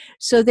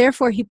 So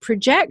therefore he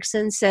projects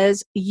and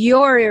says,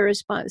 you're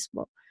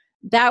irresponsible.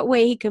 That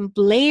way he can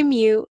blame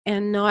you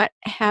and not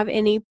have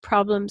any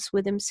problems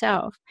with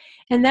himself.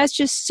 And that's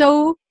just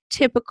so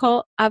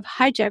typical of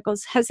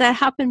hijackals. Has that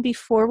happened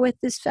before with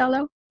this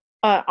fellow?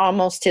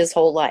 Almost his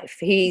whole life.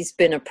 He's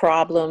been a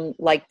problem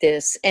like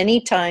this.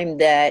 Anytime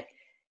that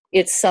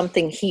it's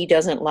something he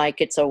doesn't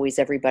like, it's always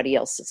everybody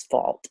else's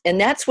fault.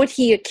 And that's what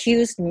he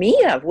accused me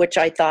of, which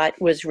I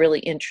thought was really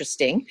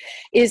interesting,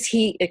 is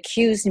he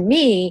accused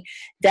me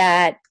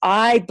that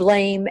I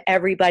blame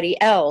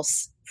everybody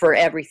else for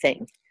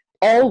everything.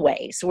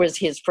 Always was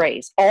his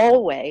phrase,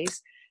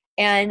 always.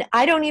 And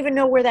I don't even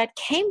know where that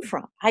came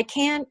from.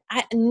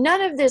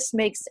 None of this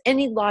makes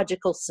any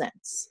logical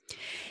sense.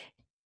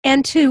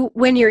 And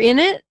when you're in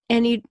it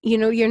and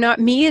you're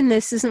not me and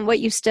this isn't what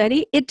you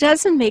study, it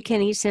doesn't make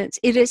any sense.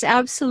 It is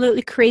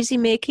absolutely crazy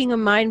making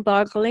and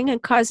mind-boggling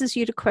and causes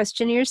you to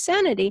question your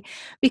sanity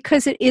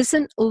because it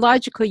isn't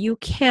logical. You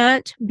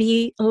can't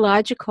be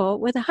logical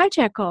with a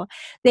hijackal.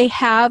 They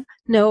have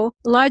no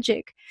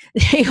logic.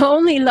 The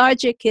only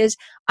logic is,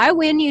 I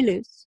win, you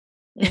lose.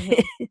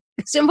 Mm-hmm.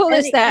 Simple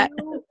as that.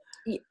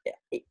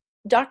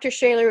 Dr.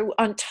 Salyer,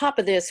 on top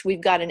of this,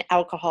 we've got an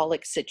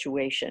alcoholic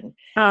situation.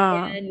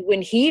 And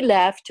when he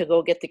left to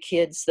go get the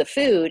kids the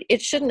food,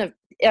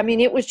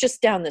 it was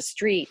just down the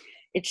street.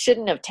 It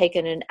shouldn't have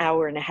taken an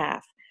hour and a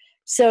half.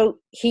 So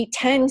he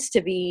tends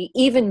to be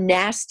even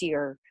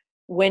nastier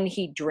when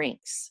he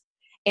drinks.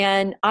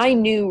 And I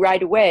knew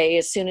right away,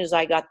 as soon as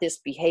I got this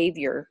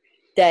behavior,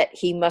 that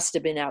he must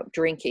have been out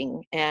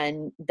drinking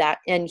and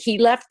he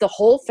left the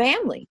whole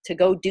family to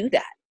go do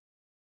that.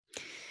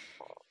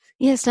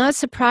 Yeah, it's not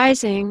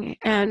surprising,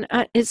 and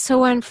it's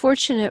so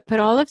unfortunate,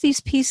 but all of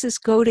these pieces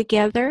go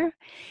together.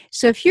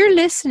 So if you're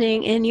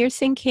listening and you're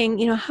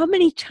thinking, how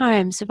many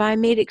times have I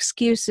made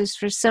excuses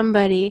for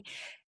somebody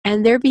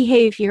and their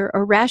behavior,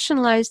 or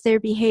rationalized their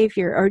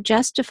behavior, or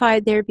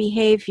justified their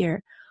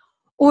behavior,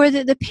 or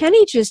that the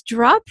penny just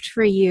dropped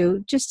for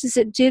you, just as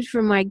it did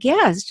for my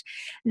guest,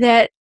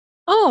 that,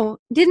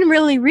 didn't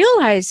really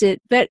realize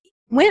it, but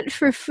went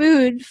for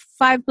food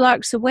 5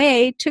 blocks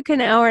away, took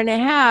an hour and a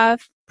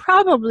half,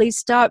 probably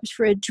stopped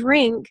for a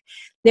drink,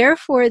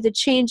 therefore the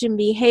change in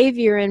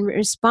behavior and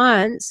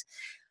response,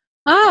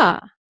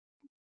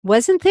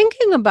 wasn't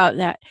thinking about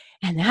that.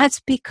 And that's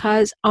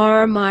because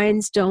our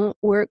minds don't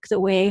work the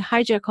way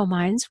hijackal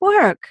minds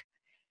work.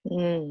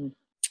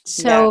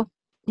 So,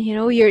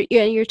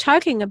 you're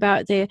talking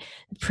about the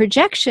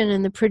projection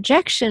and the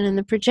projection and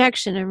the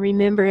projection. And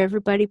remember,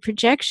 everybody,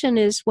 projection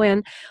is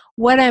when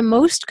what I'm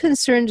most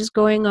concerned is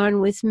going on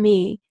with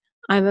me,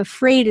 I'm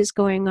afraid is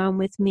going on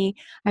with me,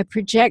 I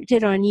project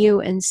it on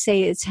you and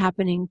say it's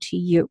happening to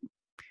you.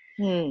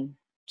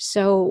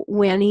 So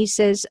when he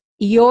says,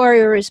 you're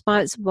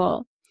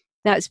irresponsible,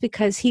 that's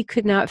because he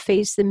could not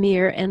face the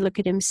mirror and look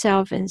at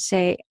himself and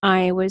say,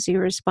 I was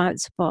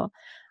irresponsible.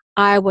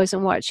 I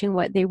wasn't watching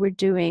what they were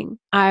doing.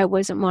 I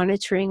wasn't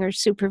monitoring or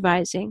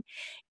supervising.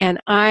 And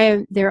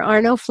there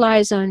are no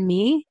flies on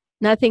me.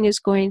 Nothing is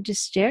going to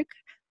stick.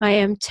 I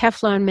am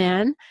Teflon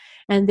man.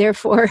 and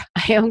therefore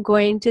I am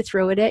going to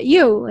throw it at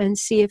you and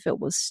see if it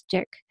will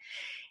stick.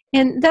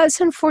 And that's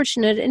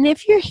unfortunate. And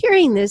if you're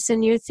hearing this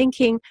and you're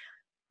thinking,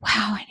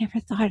 wow, I never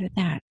thought of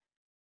that.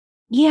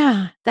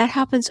 Yeah, that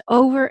happens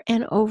over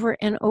and over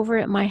and over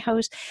at my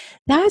house.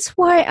 That's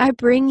why I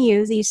bring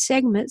you these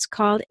segments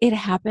called It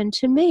Happened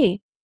to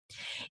Me.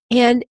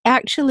 And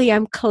actually,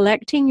 I'm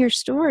collecting your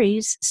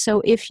stories.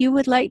 So if you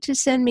would like to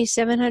send me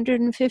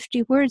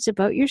 750 words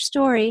about your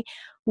story,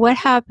 what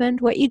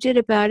happened, what you did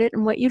about it,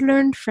 and what you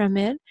learned from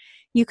it,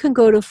 you can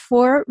go to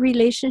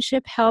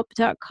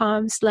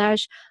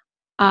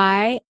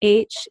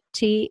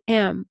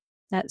forrelationshiphelp.com/IHTM.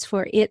 That's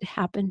for It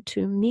Happened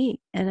to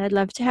Me. And I'd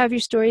love to have your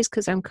stories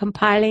because I'm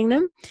compiling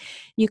them.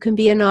 You can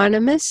be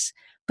anonymous,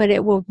 but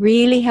it will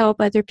really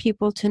help other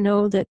people to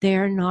know that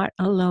they're not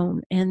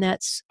alone. And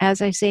that's, as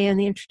I say in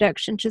the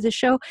introduction to the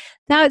show,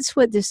 that's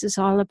what this is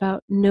all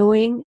about,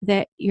 knowing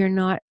that you're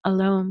not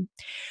alone.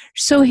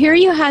 So here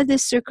you had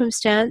this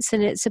circumstance,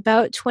 and it's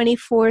about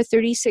 24,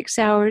 36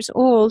 hours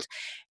old.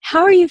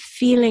 How are you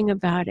feeling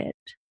about it?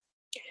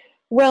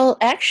 Well,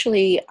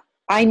 actually,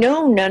 I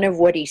know none of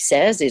what he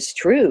says is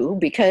true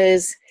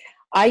because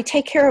I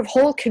take care of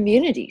whole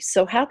communities.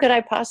 So how could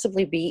I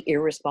possibly be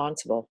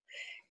irresponsible?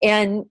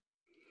 And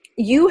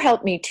you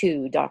helped me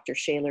too, Dr.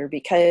 Shaler,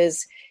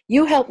 because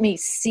you helped me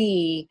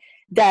see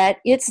that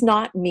it's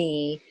not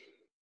me.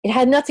 It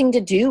had nothing to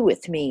do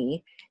with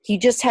me. He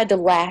just had to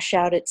lash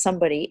out at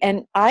somebody.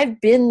 And I've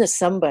been the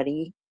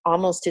somebody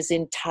almost his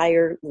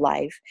entire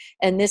life.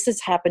 And this has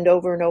happened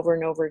over and over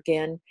and over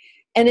again.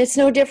 And it's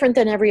no different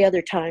than every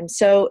other time.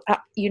 So,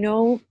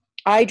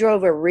 I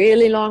drove a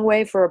really long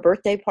way for a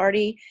birthday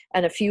party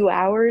and a few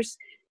hours.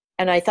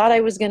 And I thought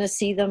I was going to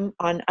see them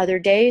on other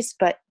days,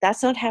 but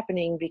that's not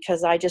happening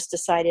because I just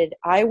decided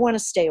I want to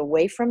stay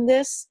away from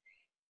this.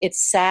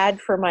 It's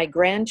sad for my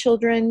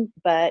grandchildren,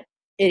 but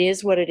it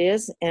is what it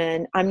is.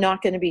 And I'm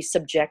not going to be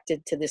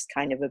subjected to this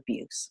kind of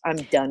abuse. I'm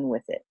done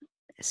with it.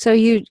 So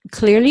you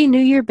clearly knew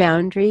your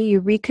boundary,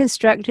 you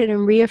reconstructed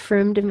and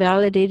reaffirmed and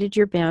validated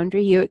your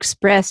boundary, you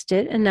expressed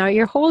it, and now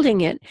you're holding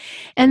it.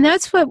 And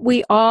that's what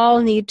we all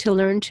need to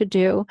learn to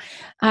do.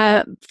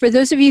 For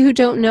those of you who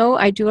don't know,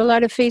 I do a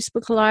lot of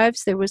Facebook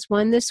Lives. There was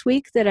one this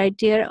week that I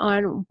did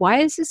on why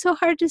is it so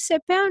hard to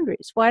set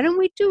boundaries? Why don't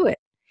we do it?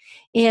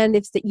 And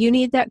if you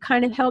need that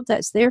kind of help,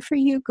 that's there for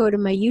you. Go to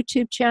my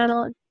YouTube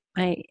channel,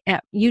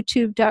 at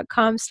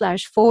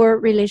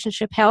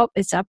youtube.com/forrelationshiphelp.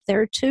 It's up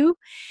there too.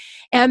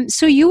 And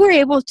so you were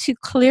able to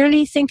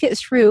clearly think it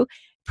through,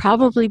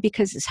 probably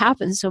because it's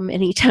happened so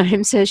many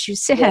times, as you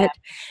said,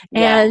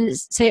 and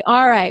say,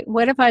 all right,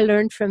 what have I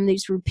learned from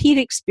these repeat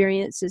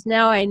experiences?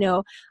 Now I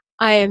know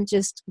I am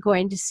just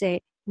going to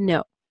say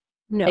no.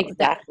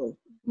 Exactly.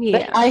 Yeah.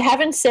 But I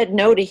haven't said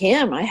no to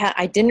him.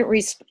 I didn't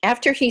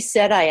after he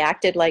said I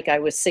acted like I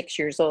was 6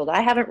 years old.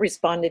 I haven't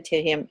responded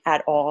to him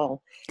at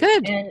all.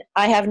 Good. And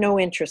I have no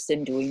interest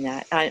in doing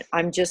that.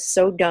 I'm just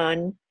so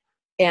done.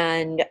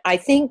 And I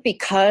think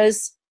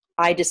because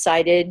I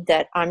decided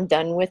that I'm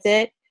done with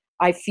it,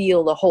 I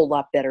feel a whole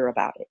lot better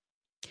about it.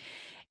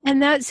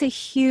 And that's a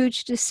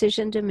huge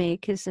decision to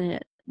make, isn't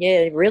it? Yeah,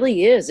 it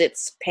really is.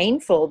 It's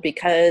painful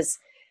because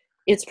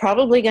it's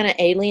probably going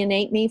to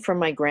alienate me from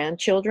my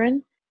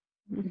grandchildren,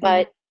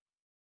 but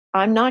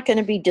I'm not going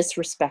to be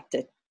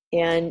disrespected.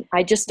 And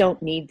I just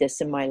don't need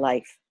this in my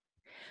life.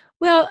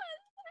 Well,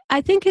 I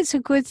think it's a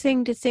good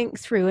thing to think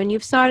through, and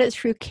you've thought it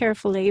through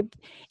carefully.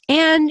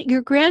 And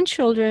your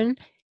grandchildren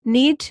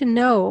need to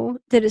know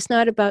that it's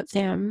not about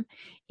them.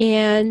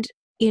 And,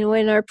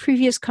 in our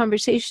previous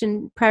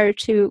conversation prior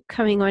to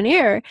coming on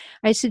air,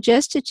 I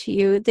suggested to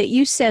you that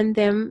you send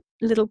them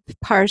little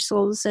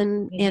parcels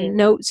and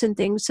notes and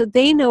things so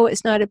they know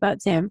it's not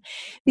about them.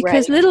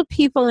 Because little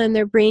people in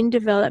their brain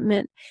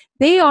development,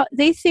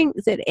 they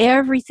think that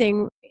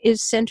everything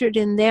is centered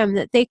in them,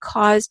 that they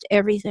caused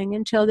everything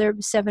until they're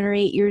 7 or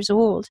 8 years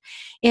old.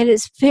 And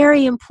it's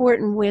very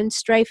important when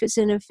strife is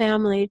in a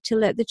family to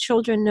let the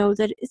children know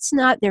that it's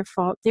not their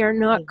fault. They're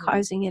not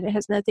causing it. It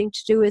has nothing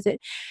to do with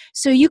it.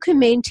 So you can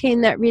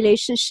maintain that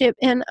relationship.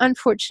 And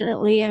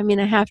unfortunately, I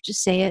have to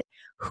say it,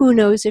 who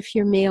knows if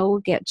your mail will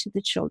get to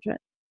the children.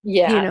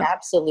 Yeah,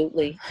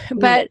 absolutely.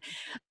 But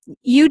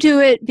you do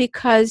it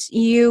because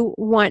you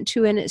want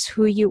to, and it's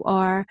who you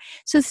are.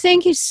 So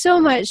thank you so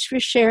much for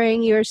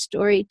sharing your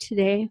story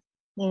today.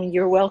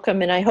 You're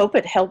welcome. And I hope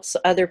it helps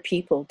other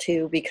people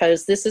too,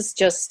 because this is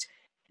just,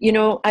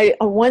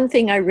 one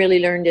thing I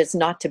really learned is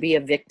not to be a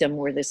victim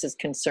where this is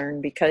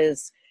concerned,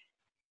 because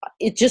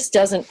it just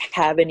doesn't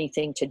have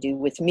anything to do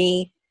with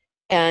me.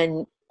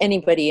 And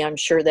anybody I'm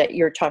sure that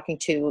you're talking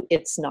to,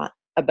 it's not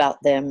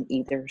about them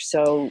either.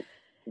 So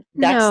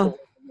that's the way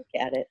to look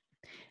at it.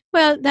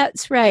 Well,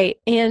 that's right.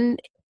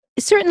 And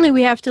certainly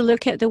we have to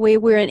look at the way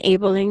we're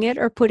enabling it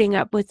or putting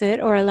up with it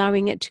or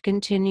allowing it to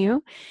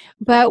continue.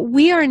 But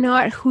we are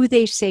not who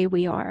they say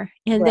we are.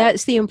 And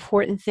that's the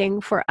important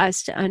thing for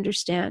us to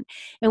understand.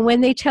 And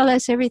when they tell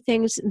us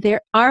everything's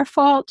our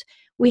fault,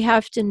 we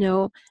have to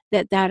know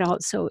that that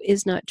also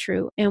is not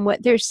true. And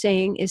what they're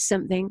saying is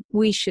something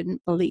we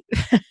shouldn't believe.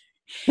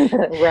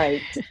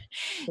 Right.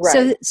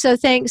 So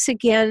thanks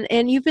again.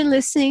 And you've been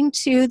listening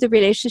to the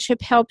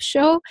Relationship Help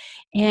Show,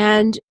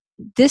 and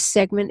this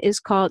segment is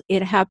called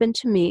It Happened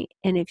to Me.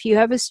 And if you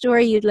have a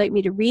story you'd like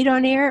me to read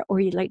on air, or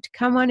you'd like to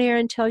come on air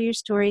and tell your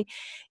story,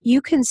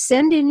 you can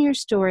send in your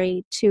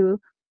story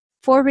to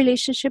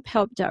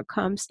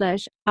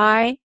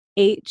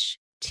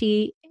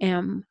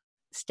forrelationshiphelp.com/IHTM,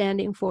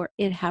 standing for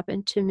It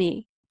Happened to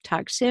Me.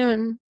 Talk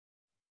soon.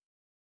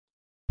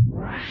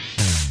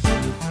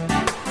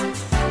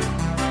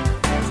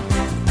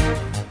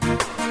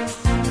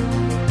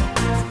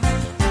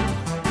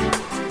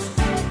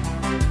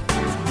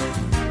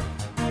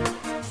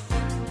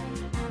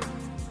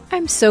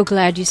 I'm so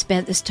glad you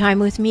spent this time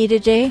with me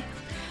today.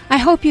 I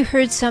hope you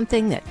heard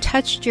something that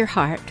touched your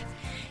heart.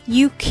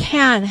 You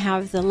can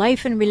have the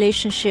life and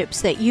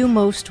relationships that you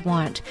most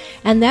want,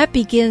 and that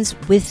begins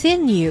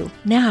within you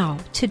now,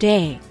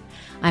 today.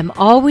 I'm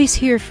always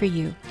here for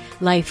you.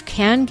 Life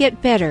can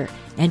get better,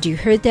 and you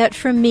heard that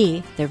from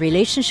me, the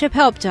Relationship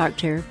Help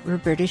Doctor,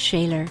 Roberta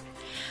Shaler.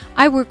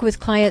 I work with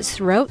clients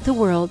throughout the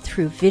world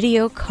through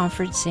video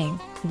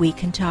conferencing. We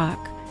can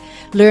talk.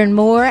 Learn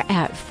more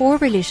at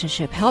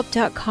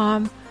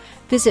forrelationshiphelp.com.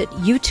 Visit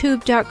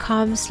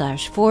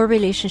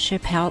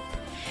youtube.com/forrelationshiphelp.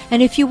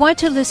 And if you want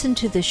to listen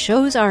to the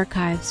show's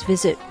archives,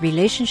 visit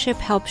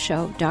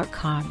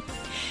relationshiphelpshow.com.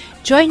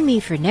 Join me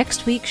for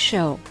next week's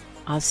show.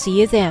 I'll see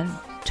you then.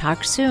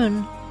 Talk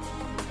soon.